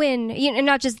going to win. And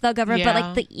not just the government, but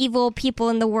like the evil people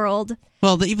in the world.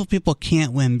 Well, the evil people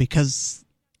can't win because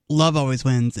love always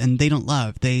wins, and they don't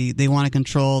love. They want to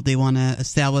control. They want to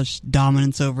establish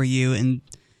dominance over you, and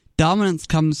dominance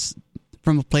comes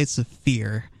from a place of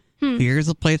fear. Fear is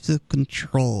a place of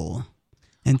control.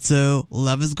 And so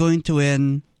love is going to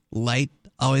win. Light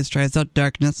always tries out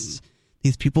darkness.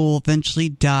 These people will eventually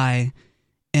die,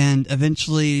 and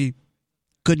eventually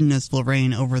goodness will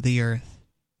reign over the earth.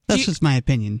 That's just my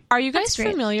opinion. Are you guys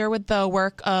familiar with the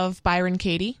work of Byron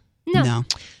Katie? No.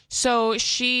 So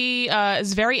she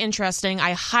is very interesting.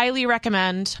 I highly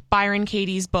recommend Byron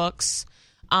Katie's books.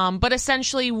 But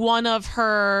essentially one of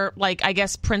her, like, I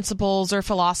guess, principles or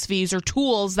philosophies or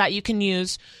tools that you can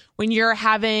use when you're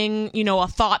having, a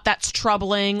thought that's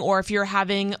troubling, or if you're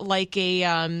having like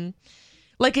an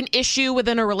issue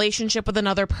within a relationship with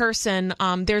another person,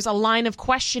 there's a line of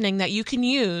questioning that you can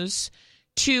use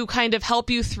to kind of help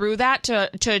you through that to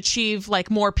achieve like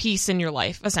more peace in your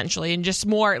life, essentially, and just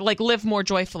more like live more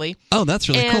joyfully. Oh, that's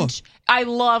really cool. I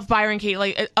love Byron Katie,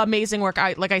 like amazing work.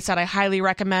 Like I said, I highly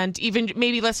recommend even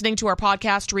maybe listening to our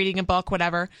podcast, reading a book,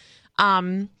 whatever.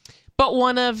 But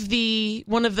one of the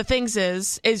things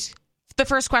is the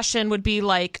first question would be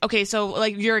like, okay, so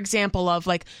like your example of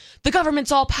like the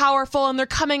government's all powerful and they're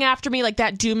coming after me, like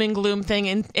that doom and gloom thing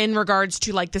in regards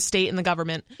to like the state and the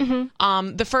government.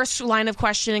 Mm-hmm. The first line of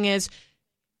questioning is,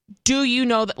 do you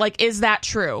know that, like, is that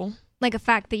true? Like a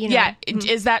fact that you know. Yeah,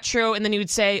 is that true? And then you would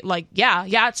say like, yeah,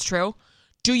 it's true.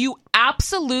 Do you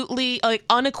absolutely, like,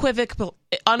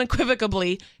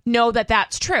 unequivocally know that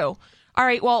that's true? All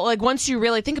right, well, like once you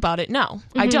really think about it, no,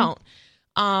 I don't.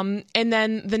 And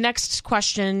then the next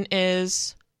question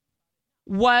is,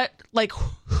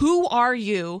 who are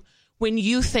you when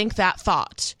you think that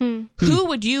thought? Who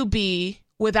would you be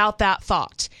without that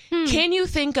thought? Can you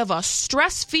think of a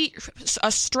stress-free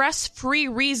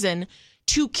reason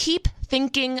to keep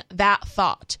thinking that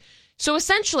thought? So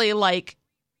essentially, like,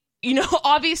 you know,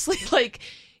 obviously, like,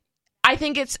 I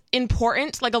think it's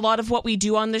important, like a lot of what we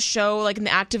do on this show, like in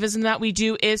the activism that we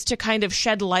do, is to kind of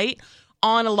shed light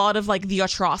on a lot of like the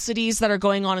atrocities that are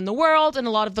going on in the world and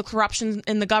a lot of the corruption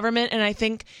in the government. And I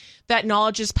think that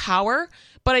knowledge is power.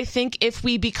 But I think if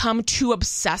we become too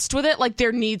obsessed with it, like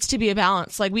there needs to be a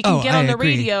balance. Like we can get on the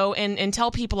radio and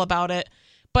tell people about it.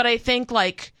 But I think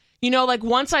like, you know, like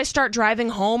once I start driving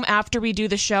home after we do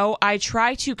the show, I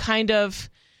try to kind of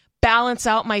balance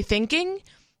out my thinking.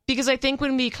 Because I think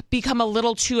when we become a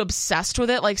little too obsessed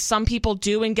with it, like some people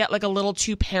do, and get like a little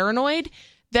too paranoid,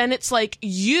 then it's like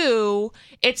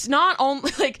it's not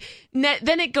only like,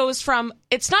 then it goes from,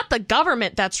 it's not the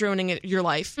government that's ruining your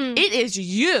life. It is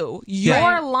you.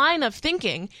 Your line of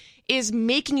thinking is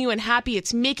making you unhappy.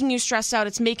 It's making you stressed out.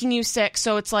 It's making you sick.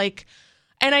 So it's like,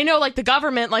 and I know like the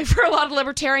government, like for a lot of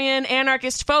libertarian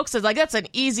anarchist folks, is like, that's an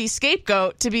easy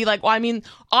scapegoat to be like, well, I mean,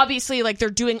 obviously like they're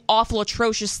doing awful,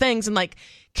 atrocious things and like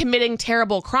committing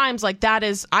terrible crimes. Like that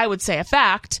is, I would say, a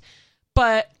fact.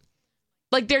 But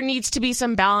like there needs to be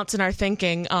some balance in our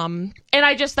thinking. And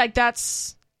I just like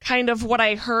that's kind of what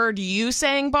I heard you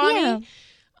saying, Bonnie.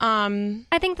 Yeah.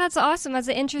 I think that's awesome. That's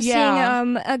an interesting,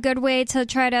 a good way to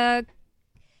try to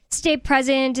stay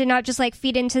present and not just like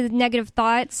feed into negative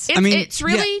thoughts. It's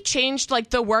really changed like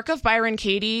the work of Byron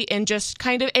Katie, and just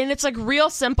kind of, and it's like real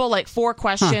simple, like 4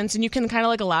 questions, and you can kind of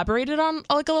like elaborate it on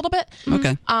like a little bit.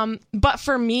 Okay. But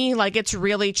for me, like it's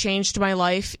really changed my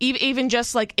life, even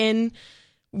just like in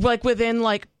like within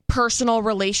like personal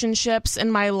relationships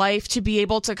in my life, to be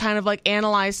able to kind of like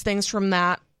analyze things from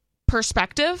that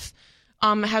perspective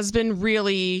has been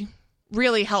really,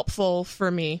 really helpful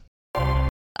for me.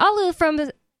 Alu from,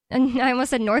 I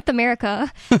almost said North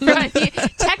America. Right.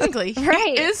 Technically,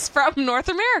 right. He is from North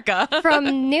America.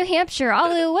 From New Hampshire.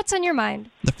 Alu, what's on your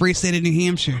mind? The free state of New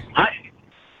Hampshire.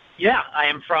 Yeah, I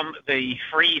am from the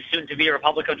free, soon-to-be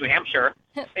Republic of New Hampshire,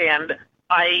 and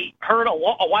I heard a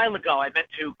while ago, I meant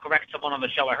to correct someone on the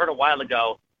show, I heard a while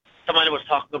ago someone was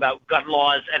talking about gun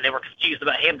laws, and they were confused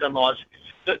about handgun laws.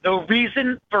 The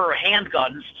reason for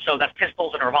handguns, so that's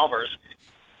pistols and revolvers,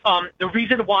 the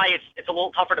reason why it's a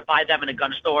little tougher to buy them in a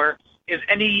gun store is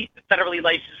any federally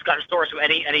licensed gun store, so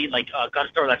any gun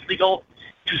store that's legal,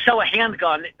 to sell a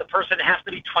handgun, the person has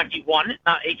to be 21,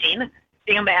 not 18,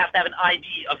 and they have to have an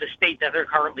ID of the state that they're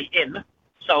currently in.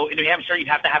 So in New Hampshire, you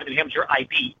have to have a New Hampshire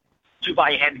ID to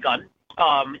buy a handgun.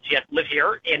 So you have to live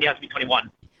here, and you have to be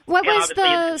 21. What was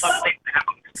the...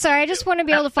 Sorry, I just want to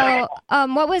be able to follow.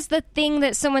 What was the thing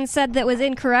that someone said that was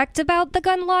incorrect about the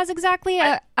gun laws exactly?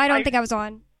 I don't think I was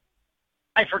on.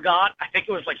 I forgot. I think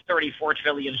it was like 34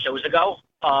 trillion shows ago.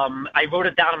 I wrote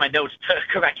it down in my notes to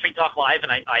correct Free Talk Live,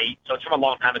 and so it's from a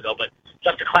long time ago, but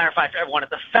just to clarify for everyone,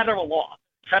 it's a federal law.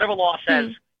 Federal law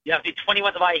says you have to be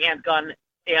 21 to buy a handgun,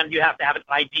 and you have to have an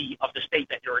ID of the state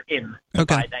that you're in to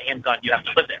buy that handgun. You have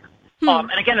to live there.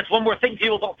 And again, it's one more thing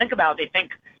people don't think about. They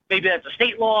think maybe that's a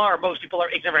state law, or most people are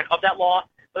ignorant of that law,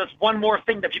 but it's one more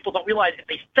thing that people don't realize. It's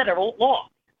a federal law,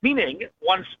 meaning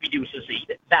once we do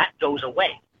secede, that goes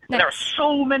away. And there are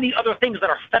so many other things that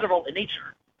are federal in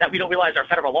nature that we don't realize are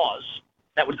federal laws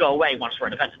that would go away once we're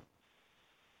independent.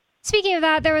 Speaking of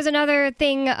that, there was another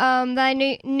thing that I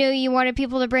knew you wanted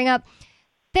people to bring up.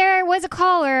 There was a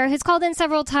caller who's called in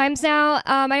several times now.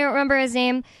 I don't remember his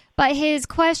name, but his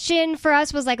question for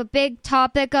us was like a big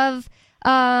topic of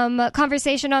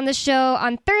conversation on the show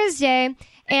on Thursday.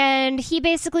 And he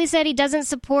basically said he doesn't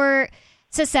support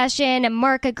secession, and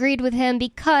Mark agreed with him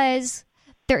because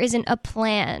there isn't a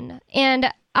plan. And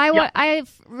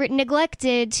I've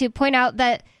neglected to point out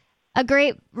that a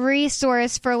great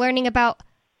resource for learning about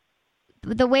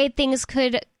the way things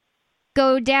could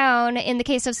go down in the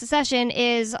case of secession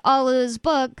is Alu's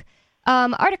book,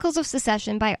 Articles of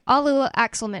Secession by Alu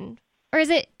Axelman. Or is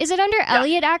it under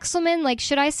Elliot Axelman? Like,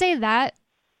 should I say that?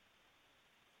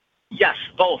 Yes,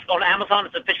 both. On Amazon,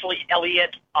 it's officially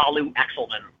Elliot Alu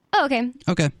Axelman. Oh, okay.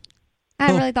 Okay. I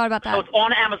hadn't really thought about that. So it's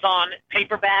on Amazon,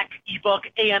 paperback, ebook,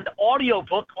 and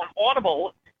audiobook on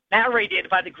Audible, narrated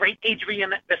by the great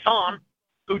Adrian Besson,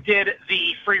 who did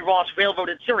the Free Ross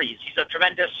Railroaded series. He's a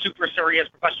tremendous, super serious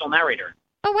professional narrator.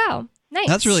 Oh, wow. Nice.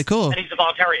 That's really cool. And he's a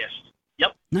voluntarist.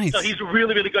 Yep. Nice. So he's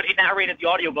really, really good. He narrated the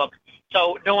audiobook,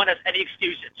 so no one has any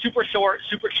excuse. It's super short,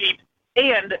 super cheap,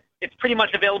 and it's pretty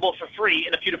much available for free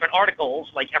in a few different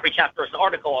articles, like every chapter is an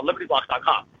article on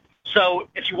libertyblocks.com. So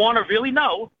if you want to really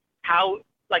know how,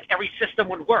 like, every system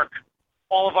would work,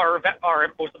 all of our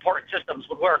most important systems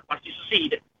would work once you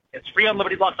secede, it's free on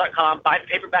libertyblocks.com. Buy the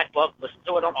paperback book, listen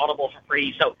to it on Audible for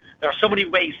free. So there are so many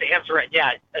ways to answer it.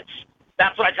 Yeah,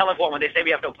 that's what I tell everyone when they say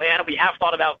we have no plan. We have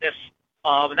thought about this,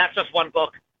 and that's just one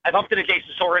book. I bumped into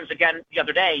Jason Sorens again the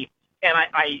other day, and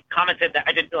I commented that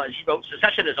I didn't realize he wrote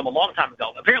Secessionism a long time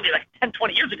ago, apparently like 10,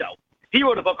 20 years ago. He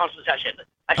wrote a book on secession.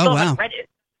 I still haven't read it.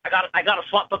 I got to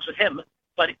swap books with him,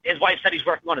 but his wife said he's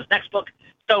working on his next book.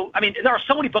 So, I mean, there are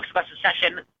so many books about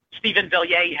secession. Stephen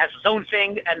Villiers has his own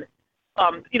thing, and,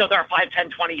 there are 5, 10,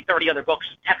 20, 30 other books.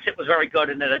 Texit was very good,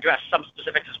 and it addressed some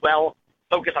specifics as well,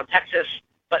 focus on Texas.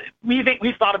 But we've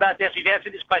thought about this. We've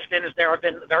answered these questions. There have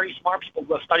been very smart people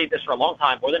who have studied this for a long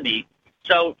time, more than me.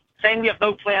 So saying we have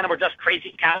no plan and we're just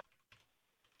crazy cats.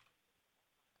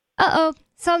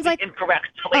 Sounds like incorrect,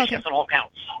 salacious on all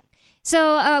counts.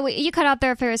 So you cut out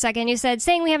there for a second. You said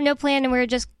saying we have no plan and we're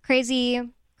just crazy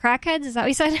crackheads. Is that what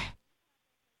you said?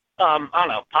 I don't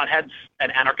know, potheads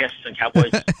and anarchists and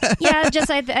cowboys. Yeah,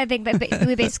 I think that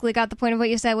we basically got the point of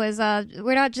what you said was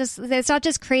it's not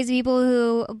just crazy people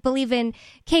who believe in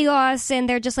chaos and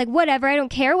they're just like, whatever, I don't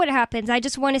care what happens. I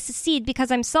just want to secede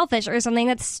because I'm selfish or something.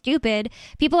 That's stupid.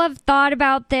 People have thought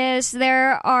about this.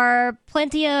 There are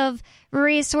plenty of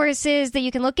resources that you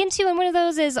can look into, and one of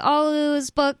those is Alu's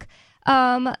book,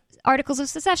 Articles of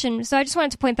Secession. So I just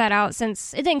wanted to point that out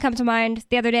since it didn't come to mind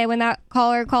the other day when that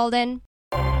caller called in.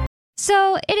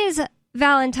 So it is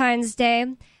Valentine's Day,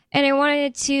 and I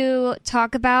wanted to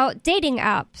talk about dating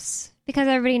apps because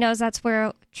everybody knows that's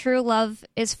where true love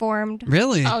is formed.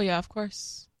 Really? Oh, yeah, of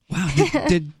course. Wow.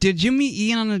 Did you meet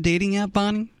Ian on a dating app,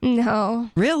 Bonnie?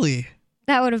 No. Really?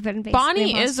 That would have been basically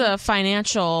Bonnie is a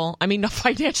financial, I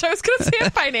was going to say a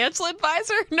financial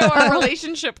advisor. No, a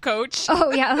relationship coach.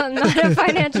 Oh, yeah, I'm not a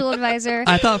financial advisor.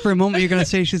 I thought for a moment you were going to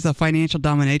say she's a financial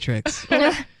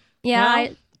dominatrix. Yeah,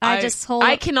 well,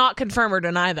 I cannot confirm or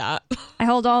deny that. I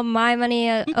hold all my money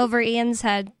over Ian's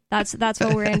head. That's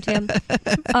what we're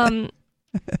into.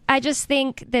 I just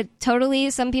think that totally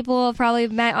some people have probably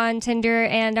met on Tinder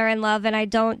and are in love, and I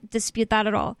don't dispute that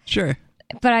at all. Sure.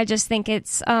 But I just think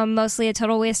it's mostly a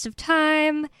total waste of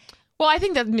time. Well, I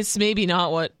think that's maybe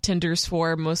not what Tinder's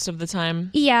for most of the time.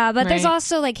 Yeah, but there's right?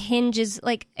 also like Hinge is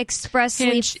like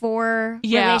expressly for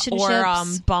relationships.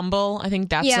 Or Bumble. I think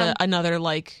that's another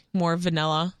like more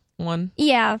vanilla one.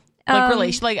 Yeah.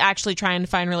 Like actually trying to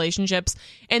find relationships.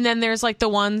 And then there's like the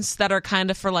ones that are kind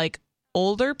of for like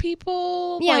older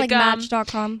people. Yeah, like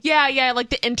Match.com. Yeah, like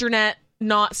the internet,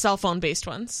 not cell phone based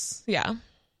ones. Yeah.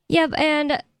 Yep,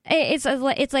 and it's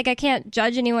like I can't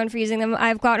judge anyone for using them.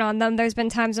 I've gotten on them. There's been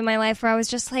times in my life where I was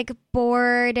just like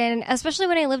bored, and especially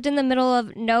when I lived in the middle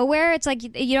of nowhere, it's like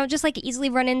you don't just like easily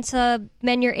run into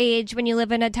men your age when you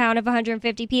live in a town of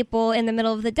 150 people in the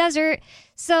middle of the desert.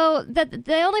 So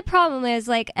the only problem is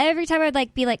like every time I'd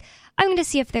like be like, I'm going to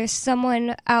see if there's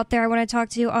someone out there I want to talk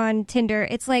to on Tinder.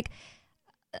 It's like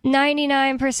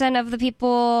 99% of the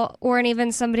people weren't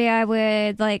even somebody I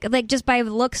would like just by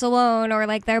looks alone or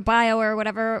like their bio or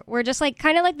whatever. We're just like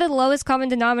kind of like the lowest common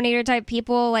denominator type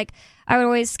people. Like I would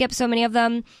always skip so many of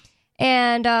them.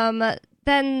 And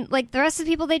then like the rest of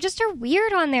the people, they just are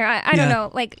weird on there. I don't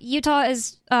know. Like Utah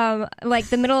is like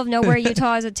the middle of nowhere.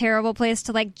 Utah is a terrible place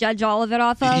to like judge all of it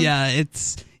off of. Yeah,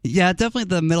 definitely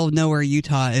the middle of nowhere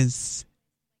Utah is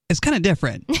kind of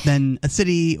different than a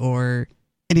city or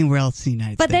anywhere else in the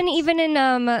United States. But then even in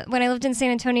when I lived in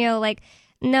San Antonio, like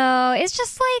no, it's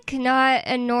just like not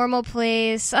a normal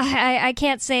place. I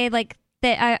can't say like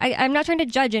that. I'm not trying to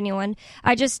judge anyone.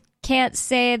 I just can't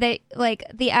say that like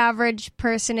the average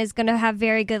person is going to have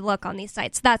very good luck on these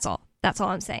sites. That's all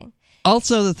I'm saying.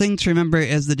 Also, the thing to remember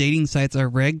is the dating sites are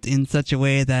rigged in such a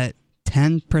way that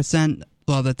 10%,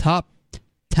 well, the top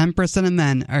 10% of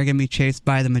men are going to be chased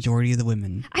by the majority of the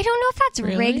women. I don't know if that's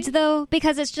rigged though,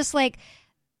 because it's just like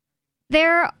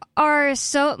there are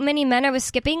so many men I was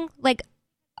skipping, like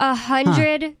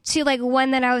 100 to like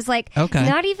one that I was like, Okay.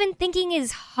 not even thinking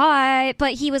is hot,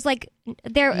 but he was like,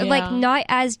 they're like not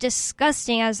as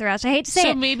disgusting as the rest. I hate to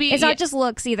say it. Maybe it's not just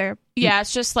looks either. Yeah,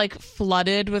 it's just like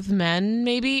flooded with men,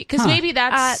 maybe. Because maybe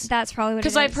that's probably what it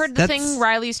is. Because I've heard the thing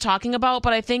Riley's talking about,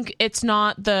 but I think it's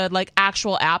not the like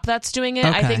actual app that's doing it.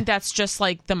 Okay. I think that's just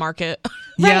like the market.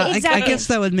 Yeah, Right, exactly. I guess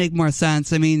that would make more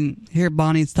sense. I mean, here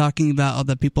Bonnie's talking about all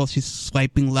the people she's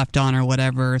swiping left on or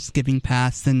whatever, skipping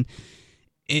past, and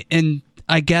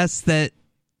I guess that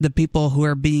the people who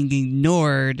are being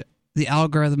ignored, the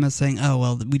algorithm is saying, oh,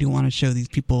 well, we don't want to show these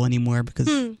people anymore because...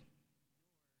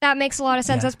 That makes a lot of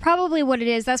sense. Yeah. That's probably what it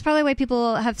is. That's probably why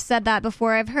people have said that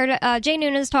before. I've heard Jay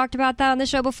Nunes talked about that on the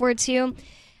show before, too.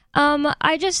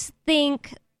 I just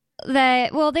think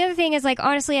that, well, the other thing is, like,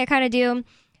 honestly, I kind of do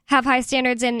have high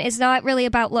standards, and it's not really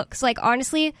about looks. Like,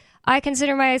 honestly, I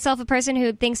consider myself a person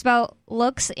who thinks about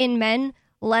looks in men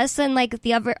less than, like,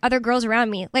 the other girls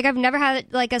around me. Like, I've never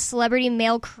had, like, a celebrity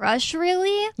male crush,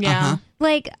 really. Yeah.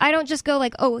 Like, I don't just go,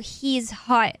 like, oh, he's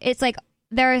hot. It's like,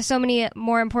 there are so many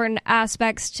more important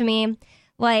aspects to me,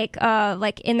 like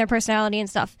in their personality and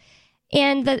stuff.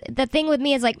 And the thing with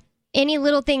me is, like, any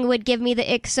little thing would give me the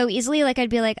ick so easily. Like, I'd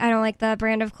be like, I don't like that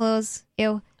brand of clothes.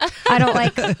 Ew. I don't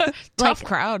like... Tough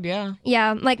crowd, yeah.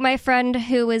 Yeah, like my friend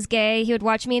who was gay, he would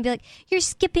watch me and be like, you're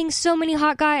skipping so many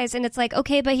hot guys. And it's like,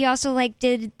 okay, but he also, like,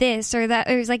 did this or that,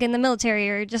 or he's, like, in the military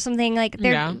or just something, like,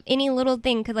 any little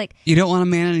thing could, like... You don't want a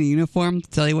man in a uniform to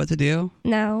tell you what to do?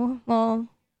 No, well...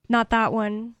 Not that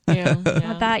one. Yeah.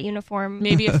 Not that uniform.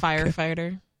 Maybe a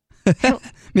firefighter.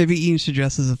 Maybe Ian should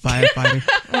dress as a firefighter.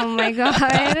 Oh my god.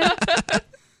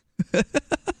 I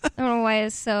don't know why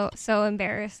it's so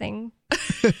embarrassing.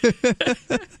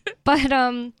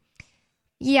 But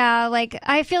yeah, like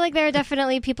I feel like there are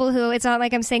definitely people who, it's not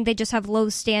like I'm saying they just have low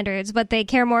standards, but they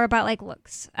care more about like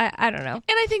looks. I don't know. And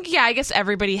I think, yeah, I guess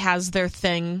everybody has their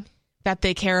thing that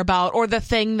they care about or the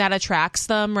thing that attracts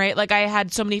them, right? Like I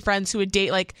had so many friends who would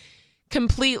date like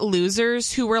complete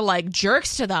losers who were like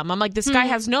jerks to them. I'm like, this guy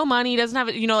has no money, doesn't have,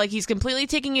 you know, like he's completely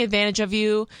taking advantage of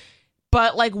you.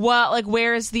 But like what, like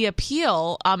where is the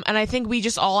appeal? And I think we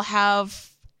just all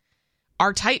have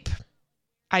our type,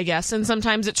 I guess. And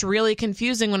sometimes it's really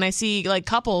confusing when I see like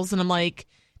couples and I'm like,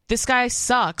 this guy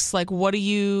sucks. Like, what are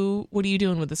you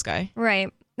doing with this guy?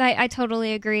 Right. I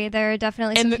totally agree. There are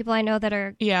definitely some people I know that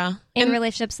are in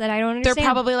relationships that I don't understand. They're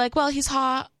probably like, well, he's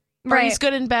hot. Or he's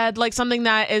good in bed. Like something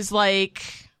that is like,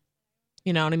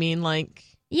 you know what I mean? Like,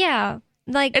 yeah.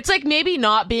 Like it's like maybe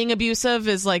not being abusive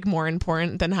is like more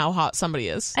important than how hot somebody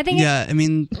is. I think I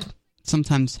mean,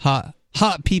 sometimes hot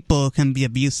people can be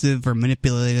abusive or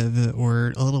manipulative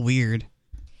or a little weird.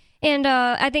 And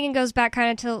I think it goes back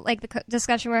kind of to like the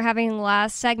discussion we were having in the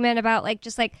last segment about like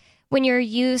just like when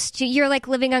you're like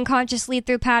living unconsciously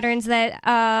through patterns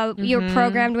that you're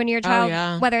programmed when you're a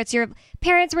child, whether it's your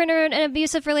parents were in an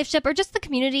abusive relationship or just the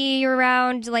community you're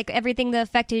around, like everything that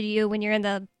affected you when you're in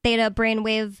the theta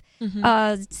brainwave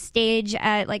stage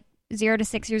at like 0 to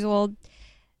 6 years old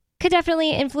could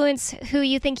definitely influence who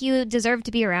you think you deserve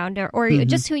to be around or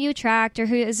just who you attract or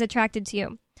who is attracted to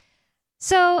you.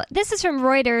 So this is from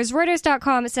Reuters.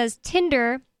 Reuters.com. It says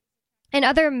Tinder and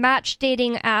other match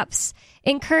dating apps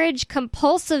encourage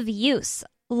compulsive use,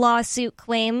 lawsuit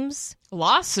claims.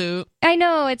 Lawsuit? I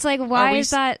know. It's like, why is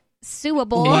that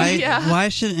suable? Why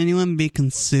should anyone be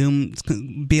able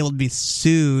to be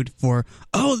sued for,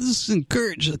 this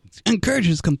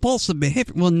encourages compulsive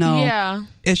behavior? Well, no. Yeah.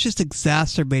 It's just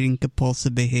exacerbating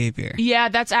compulsive behavior. Yeah,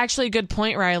 that's actually a good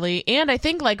point, Riley. And I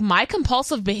think, like, my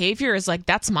compulsive behavior is, like,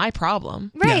 that's my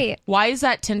problem. Right. Yeah. Why is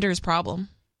that Tinder's problem?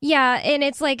 Yeah, and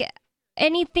it's like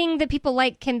anything that people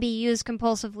like can be used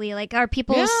compulsively. Like, are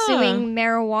people suing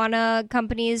marijuana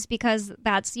companies because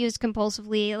that's used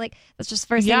compulsively? Like, that's just the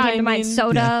first thing came to mind.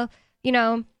 Soda, you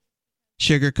know.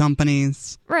 Sugar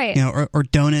companies. Right. You know, or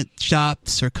donut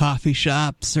shops or coffee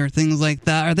shops or things like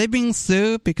that. Are they being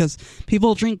sued because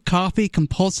people drink coffee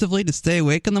compulsively to stay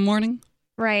awake in the morning?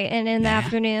 Right, and in the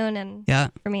afternoon and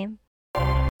for me.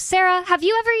 Sarah, have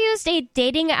you ever used a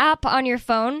dating app on your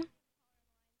phone?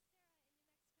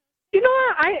 You know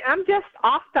what? I'm just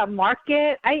off the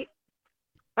market. I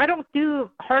don't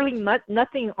do hardly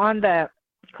nothing on the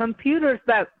computers,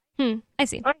 but I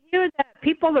see. I hear that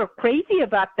people are crazy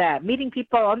about that, meeting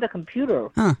people on the computer.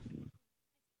 Huh.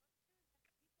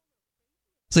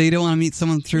 So you don't want to meet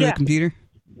someone through the computer?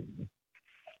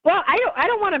 Well, I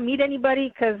don't want to meet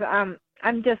anybody because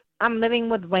I'm living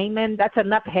with Raymond. That's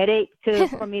enough headache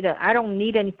for me to. I don't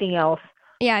need anything else.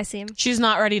 Yeah, I see him. She's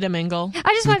not ready to mingle.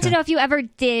 I just wanted to know if you ever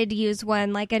did use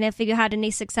one, like, and if you had any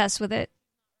success with it.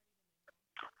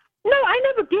 No, I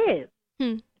never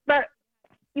did. But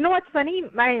You know what's funny?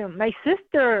 My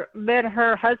sister met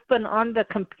her husband on the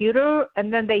computer,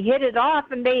 and then they hit it off,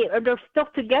 and they're still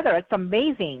together. It's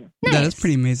amazing. Nice. That is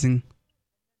pretty amazing.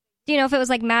 Do you know if it was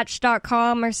like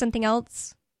Match.com or something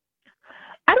else?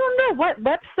 I don't know what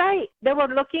website they were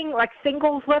looking, like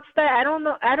singles website. I don't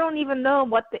know. I don't even know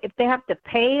if they have to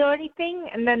pay or anything,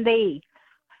 and then they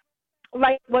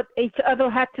like what each other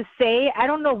had to say. I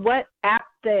don't know what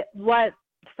what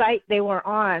site they were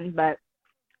on, but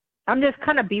I'm just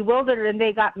kind of bewildered. And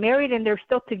they got married, and they're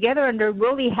still together, and they're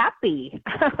really happy.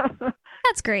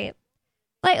 That's great.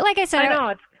 Like I said, I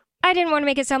know I didn't want to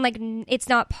make it sound like it's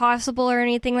not possible or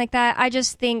anything like that. I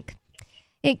just think,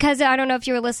 because I don't know if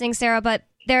you were listening, Sarah, but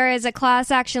there is a class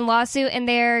action lawsuit, and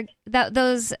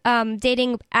those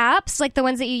dating apps, like the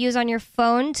ones that you use on your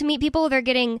phone to meet people, they're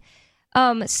getting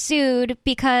sued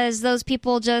because those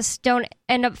people just don't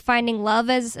end up finding love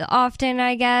as often,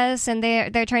 I guess, and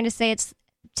they're trying to say it's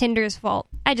Tinder's fault.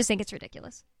 I just think it's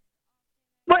ridiculous.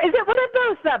 Well, is it one of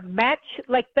those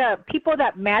like the people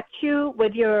that match you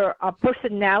with your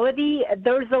personality?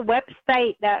 There's a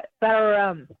website that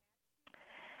are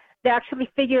they actually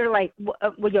figure like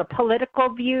with your political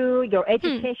view, your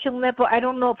education level. I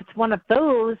don't know if it's one of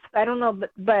those. I don't know,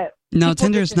 but no,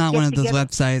 Tinder's not one of those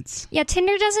websites. Yeah,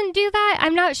 Tinder doesn't do that.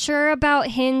 I'm not sure about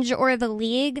Hinge or The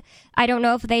League. I don't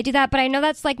know if they do that, but I know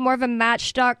that's like more of a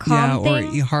Match.com thing.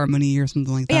 Or eHarmony or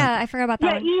something like that. Yeah, I forgot about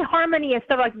that. Yeah, eHarmony and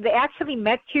stuff like they actually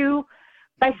met you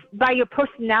by your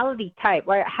personality type,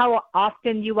 right? How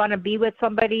often you want to be with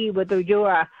somebody, whether you're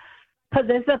a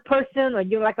possessive person or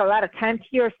you like a lot of time to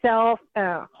yourself,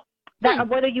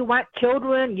 whether you want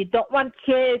children, you don't want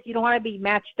kids, you don't want to be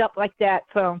matched up like that.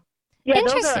 So yeah,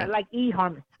 those are like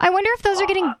eHarmony. I wonder if those are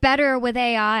getting better with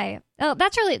AI. Oh,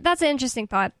 that's an interesting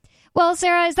thought. Well,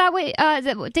 Sarah, is that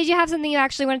what did you have something you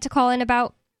actually wanted to call in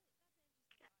about?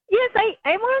 Yes,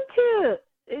 I want to.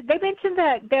 They mentioned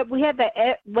that we had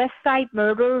the West Side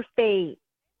murders. We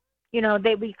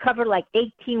covered like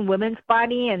 18 women's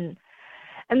body, and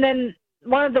then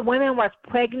one of the women was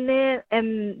pregnant,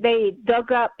 and they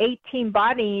dug up 18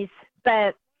 bodies.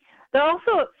 But they're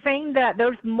also saying that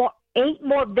there's 8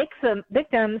 more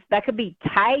victims that could be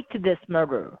tied to this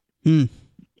murder. And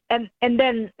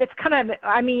then it's kind of,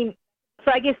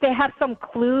 so I guess they have some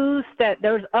clues that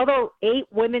there's other 8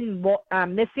 women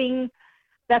missing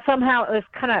that somehow is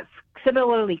kind of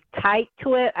similarly tied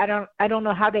to it. I don't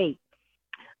know how they.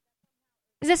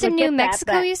 Is this in New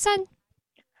Mexico, you said?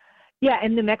 Yeah,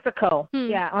 in New Mexico.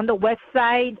 Yeah, on the west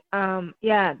side.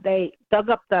 They dug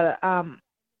up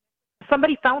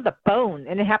somebody found a bone,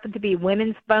 and it happened to be a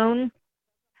women's bone.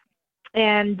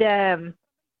 And I'm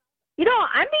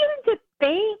beginning to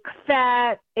think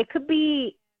that it could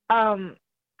be,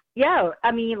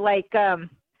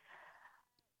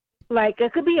 like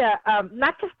it could be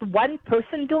not just one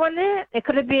person doing it. It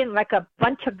could have been like a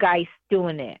bunch of guys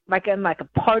doing it, like in like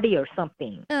a party or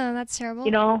something. Oh, that's terrible.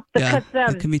 Because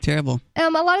it can be terrible. A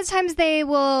lot of times they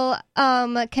will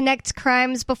connect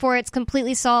crimes before it's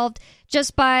completely solved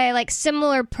just by like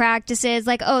similar practices.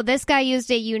 Like, oh, this guy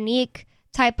used a unique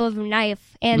type of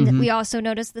knife, and we also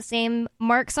noticed the same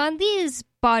marks on these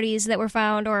bodies that were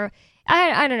found, or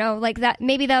I don't know, like that.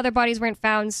 Maybe the other bodies weren't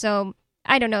found, so.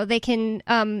 I don't know, they can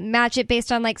match it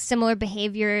based on like similar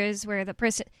behaviors where the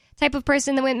type of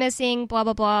person that went missing, blah,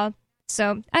 blah, blah.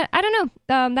 So I don't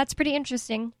know. That's pretty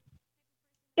interesting.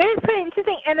 It is pretty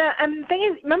interesting. And the thing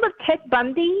is, remember Ted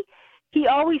Bundy? He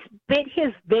always bit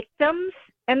his victims,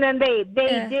 and then they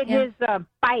did his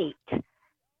bite.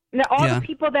 And all the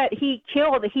people that he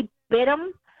killed, he bit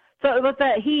them. So it was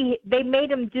they made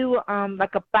him do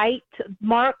like a bite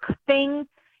mark thing.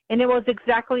 And it was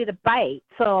exactly the bite.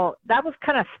 So that was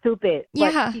kind of stupid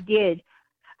what he did.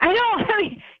 I know.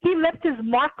 He left his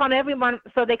mark on everyone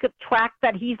so they could track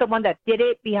that he's the one that did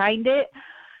it behind it.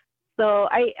 So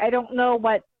I don't know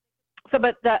what. So,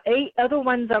 but the 8 other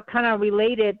ones are kind of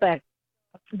related, but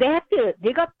they have to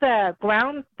dig up the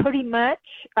ground pretty much.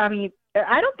 I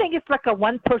don't think it's like a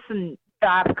one-person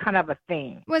job kind of a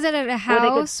thing. Was it at a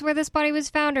house where this body was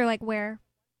found, or like where?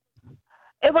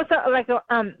 It was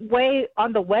way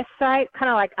on the west side, kind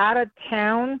of like out of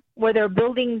town, where they're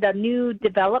building the new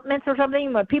developments or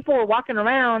something. Where people were walking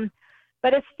around,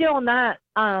 but it's still not.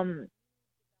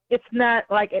 It's not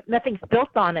like nothing's built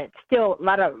on it. It's still a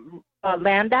lot of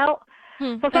land out.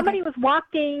 So somebody was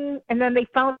walking, and then they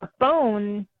found a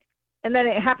bone, and then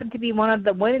it happened to be one of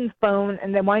the women's bone,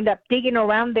 and they wind up digging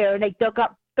around there, and they dug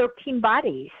up 13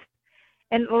 bodies,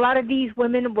 and a lot of these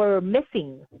women were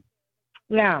missing.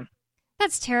 Yeah.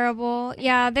 That's terrible.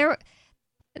 Yeah, it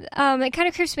kind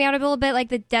of creeps me out a little bit, like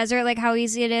the desert, like how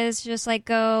easy it is to just like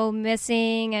go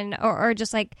missing or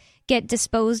just like get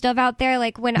disposed of out there.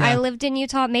 Like when I lived in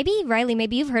Utah, maybe Riley,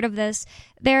 maybe you've heard of this.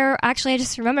 I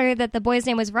just remember that the boy's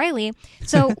name was Riley.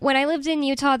 So when I lived in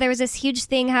Utah, there was this huge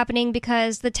thing happening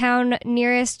because the town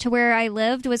nearest to where I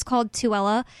lived was called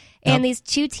Tooele. And these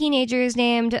two teenagers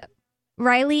named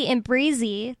Riley and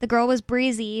Breezy, the girl was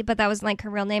Breezy, but that wasn't like her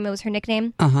real name, it was her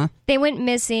nickname. They went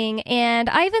missing, and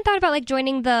I even thought about like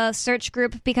joining the search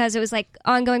group because it was like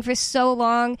ongoing for so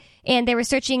long, and they were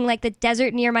searching like the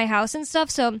desert near my house and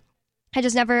stuff, so I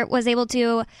just never was able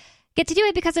to get to do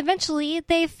it because eventually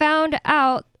they found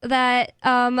out that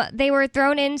they were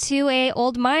thrown into a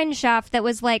old mine shaft that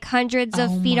was like hundreds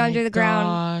of feet under the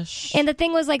ground. And the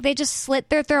thing was like they just slit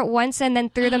their throat once and then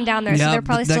threw them down there, so they're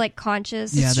probably still like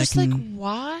conscious. It's just like,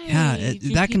 why? Yeah,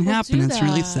 that can happen. It's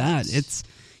really sad.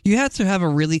 You have to have a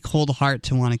really cold heart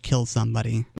to want to kill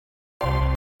somebody.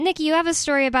 Nikki, you have a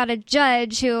story about a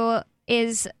judge who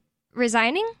is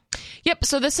resigning? Yep,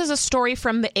 so this is a story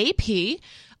from the AP.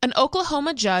 An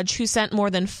Oklahoma judge who sent more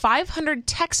than 500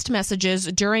 text messages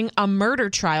during a murder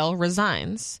trial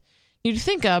resigns. You'd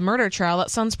think a murder trial, that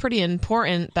sounds pretty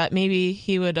important, that maybe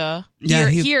he would,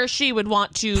 he or she would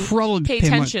want to pay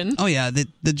attention.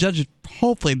 The judge would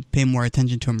hopefully pay more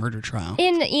attention to a murder trial.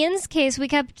 In Ian's case, we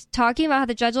kept talking about how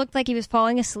the judge looked like he was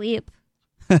falling asleep.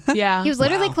 Yeah. He was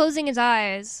literally closing his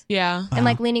eyes. Yeah. And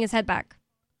like leaning his head back.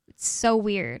 It's so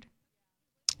weird.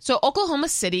 So Oklahoma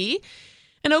City,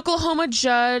 an Oklahoma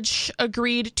judge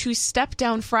agreed to step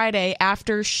down Friday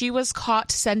after she was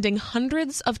caught sending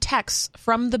hundreds of texts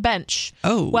from the bench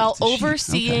while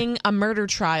overseeing a murder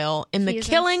trial in the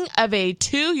killing of a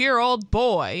 2-year-old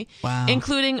boy,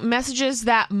 including messages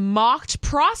that mocked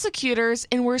prosecutors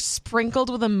and were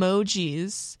sprinkled with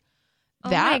emojis. Oh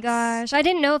my gosh. I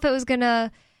didn't know if it was going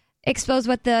to expose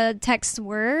what the texts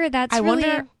were. I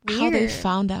wonder how they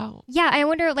found out. Yeah, I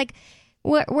wonder, like,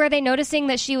 were they noticing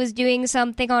that she was doing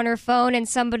something on her phone and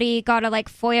somebody got a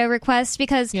like FOIA request?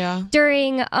 Because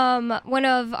during one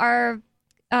of our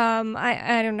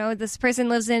I don't know, this person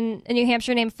lives in New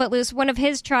Hampshire named Footloose, one of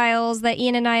his trials that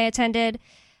Ian and I attended,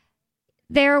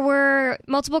 there were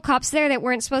multiple cops there that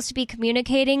weren't supposed to be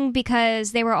communicating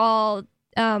because they were all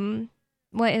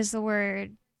what is the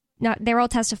word? They were all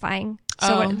testifying.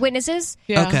 So witnesses.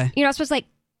 Yeah. Okay. You're not supposed to like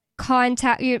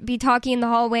you'd be talking in the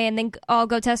hallway and then all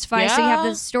go testify so you have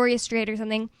the story straight or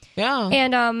something. Yeah.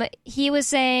 And he was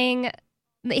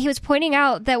pointing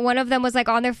out that one of them was like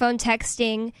on their phone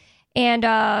texting, and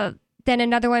then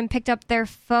another one picked up their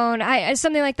phone,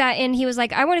 something like that, and he was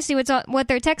like, I want to see what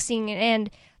they're texting,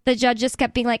 and the judge just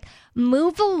kept being like,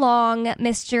 move along,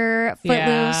 Mr.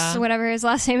 Footloose, whatever his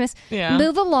last name is. Yeah.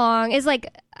 Move along. Is like,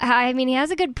 I mean, he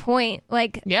has a good point.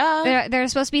 Like, they're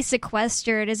supposed to be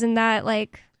sequestered. Isn't that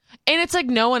like... And it's like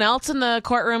no one else in the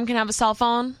courtroom can have a cell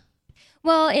phone?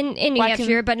 Well, in New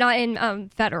Hampshire, but not in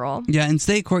federal. Yeah, in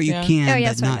state court you can,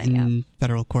 but not in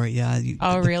federal court. Yeah.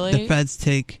 Really? The feds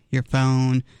take your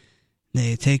phone.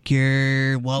 They take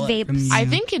your wallet from you. I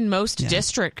think in most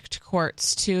district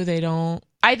courts, too, they don't...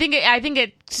 I think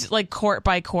it's like court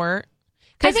by court.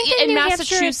 I think in New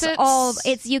Massachusetts,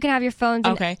 Hampshire, you can have your phones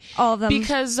in all of them.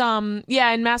 Because,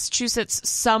 in Massachusetts,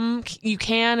 some you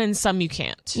can and some you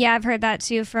can't. Yeah, I've heard that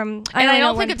too from... And I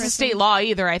don't think it's a state law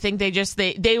either. I think they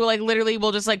will like literally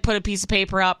will just like put a piece of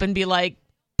paper up and be like,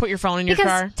 put your phone in your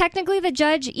car. Because technically the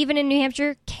judge, even in New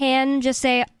Hampshire, can just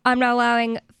say, I'm not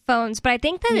allowing phones. But I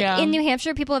think that in New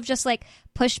Hampshire, people have just like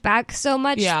pushed back so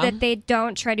much that they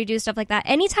don't try to do stuff like that.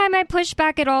 Anytime I push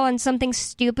back at all on something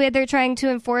stupid they're trying to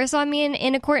enforce on me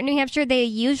in a court in New Hampshire, they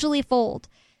usually fold.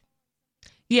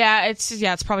 Yeah,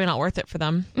 it's probably not worth it for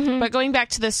them. Mm-hmm. But going back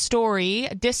to this story,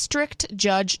 District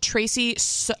Judge Tracy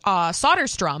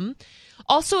Soderstrom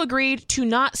also agreed to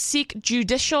not seek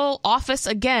judicial office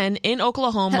again in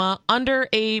Oklahoma under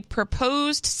a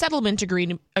proposed settlement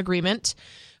agreement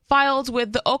filed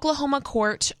with the Oklahoma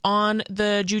court on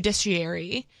the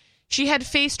judiciary. She had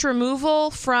faced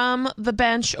removal from the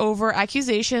bench over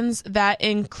accusations that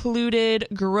included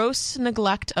gross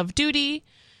neglect of duty,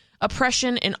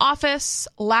 oppression in office,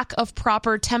 lack of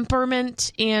proper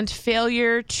temperament, and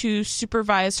failure to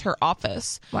supervise her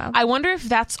office. Wow. I wonder if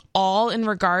that's all in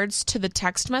regards to the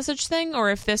text message thing, or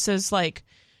if this is like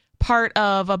part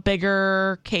of a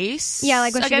bigger case. Yeah,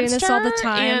 like we're doing this all the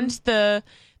time. And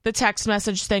the text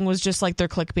message thing was just like their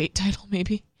clickbait title,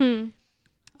 maybe.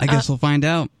 I guess we'll find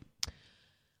out.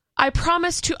 I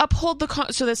promise to uphold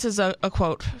so this is a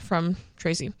quote from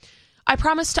Tracy. I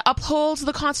promise to uphold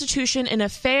the Constitution in a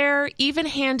fair,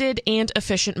 even-handed, and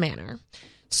efficient manner.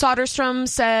 Soderstrom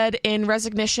said in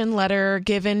resignation letter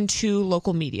given to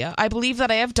local media. I believe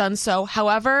that I have done so.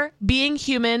 However, being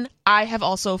human, I have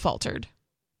also faltered.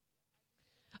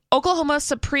 Oklahoma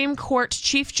Supreme Court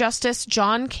Chief Justice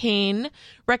John Kane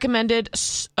recommended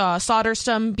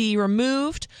Soderstrom be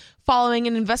removed following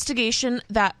an investigation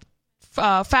that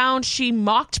found she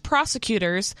mocked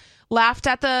prosecutors, laughed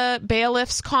at the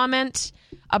bailiff's comment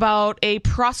about a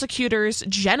prosecutor's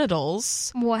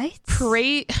genitals. What?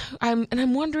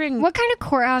 I'm wondering, what kind of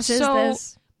courthouse is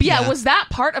this? Yeah, was that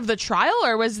part of the trial,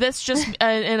 or was this just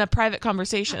in a private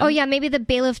conversation? Oh, yeah, maybe the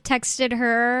bailiff texted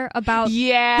her about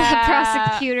the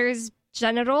prosecutor's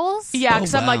genitals? Yeah,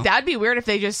 because I'm like, that'd be weird if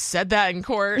they just said that in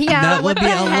court. Yeah, that would be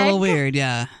a little weird,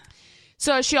 yeah.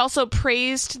 So she also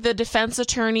praised the defense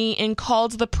attorney and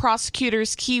called the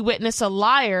prosecutor's key witness a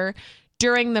liar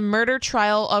during the murder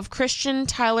trial of Christian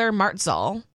Tyler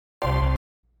Martzall.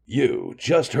 You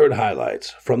just heard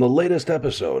highlights from the latest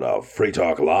episode of Free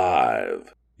Talk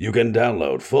Live. You can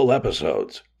download full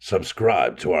episodes,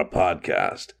 subscribe to our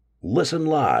podcast, listen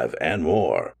live, and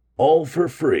more, all for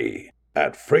free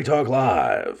at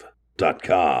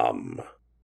freetalklive.com.